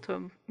accessible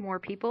to more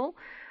people.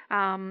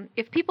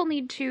 If people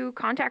need to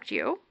contact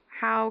you,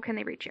 how can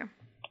they reach you?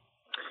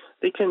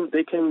 They can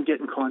get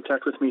in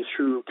contact with me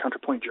through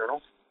Counterpoint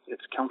Journal.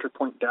 It's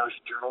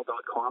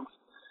counterpoint-journal.com.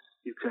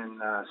 You can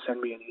send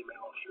me an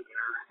email through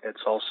there.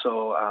 It's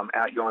also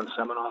at Jan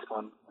Seminoff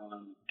on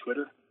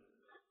Twitter.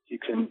 You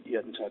can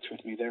get in touch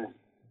with me there.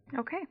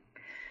 Okay.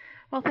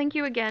 Well, thank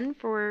you again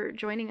for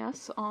joining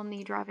us on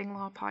the Driving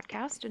Law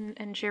Podcast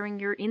and sharing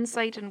your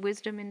insight and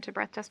wisdom into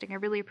breath testing. I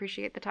really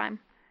appreciate the time.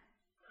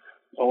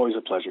 Always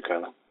a pleasure,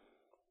 Kyla.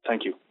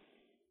 Thank you.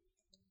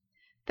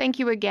 Thank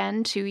you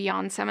again to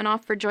Jan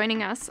Seminoff for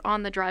joining us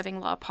on the Driving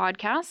Law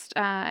Podcast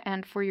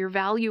and for your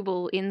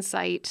valuable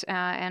insight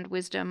and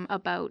wisdom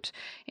about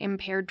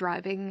impaired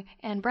driving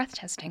and breath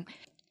testing.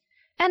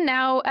 And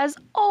now, as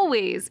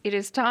always, it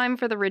is time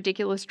for the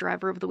Ridiculous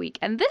Driver of the Week.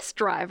 And this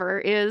driver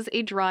is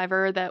a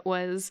driver that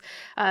was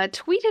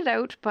tweeted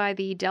out by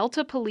the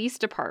Delta Police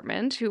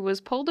Department, who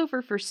was pulled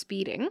over for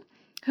speeding,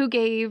 who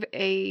gave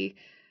a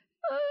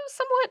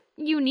somewhat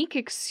unique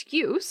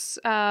excuse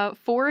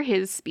for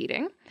his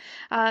speeding.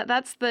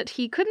 That's that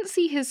he couldn't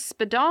see his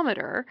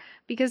speedometer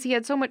because he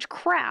had so much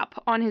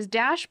crap on his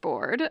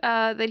dashboard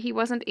that he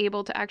wasn't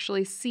able to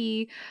actually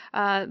see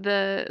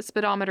the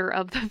speedometer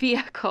of the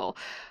vehicle.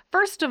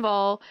 First of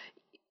all,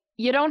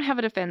 you don't have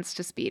a defense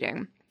to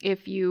speeding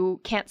if you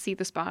can't see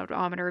the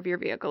speedometer of your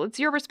vehicle. It's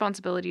your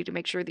responsibility to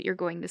make sure that you're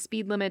going the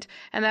speed limit,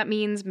 and that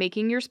means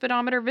making your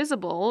speedometer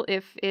visible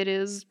if it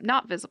is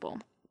not visible.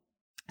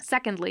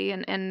 Secondly,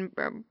 and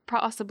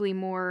possibly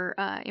more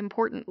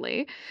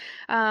importantly,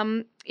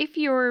 if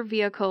your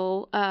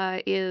vehicle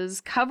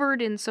is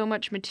covered in so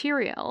much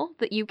material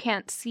that you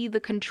can't see the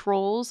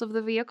controls of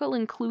the vehicle,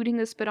 including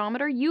the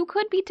speedometer, you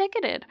could be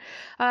ticketed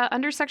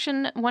under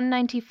Section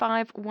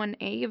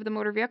 195(1)(a) of the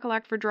Motor Vehicle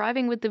Act for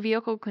driving with the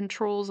vehicle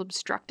controls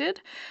obstructed.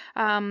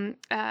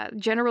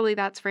 Generally,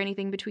 that's for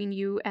anything between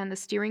you and the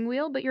steering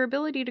wheel, but your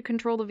ability to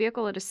control the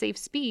vehicle at a safe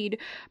speed,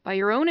 by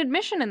your own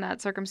admission in that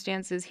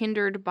circumstance, is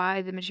hindered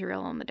by the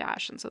material on the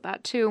dash, and so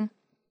that too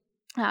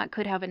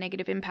could have a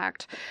negative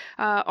impact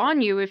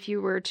on you if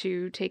you were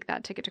to take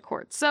that ticket to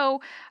court. So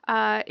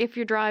if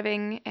you're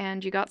driving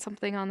and you got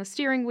something on the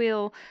steering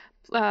wheel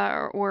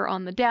or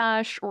on the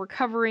dash or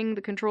covering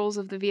the controls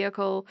of the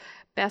vehicle,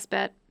 best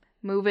bet,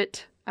 move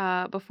it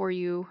before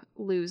you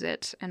lose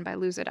it. And by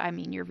lose it, I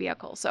mean your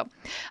vehicle. So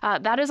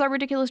that is our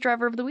Ridiculous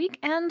Driver of the Week,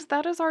 and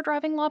that is our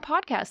Driving Law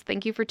Podcast.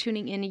 Thank you for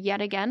tuning in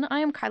yet again. I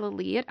am Kyla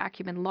Lee at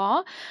Acumen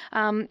Law,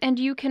 and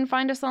you can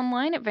find us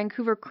online at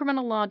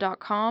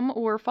vancouvercriminallaw.com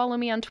or follow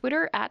me on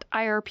Twitter at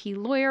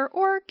IRPLawyer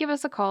or give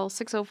us a call,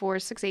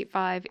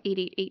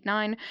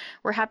 604-685-8889.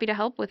 We're happy to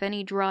help with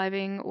any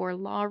driving or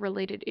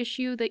law-related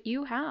issue that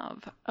you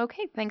have.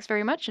 Okay, thanks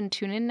very much, and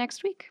tune in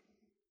next week.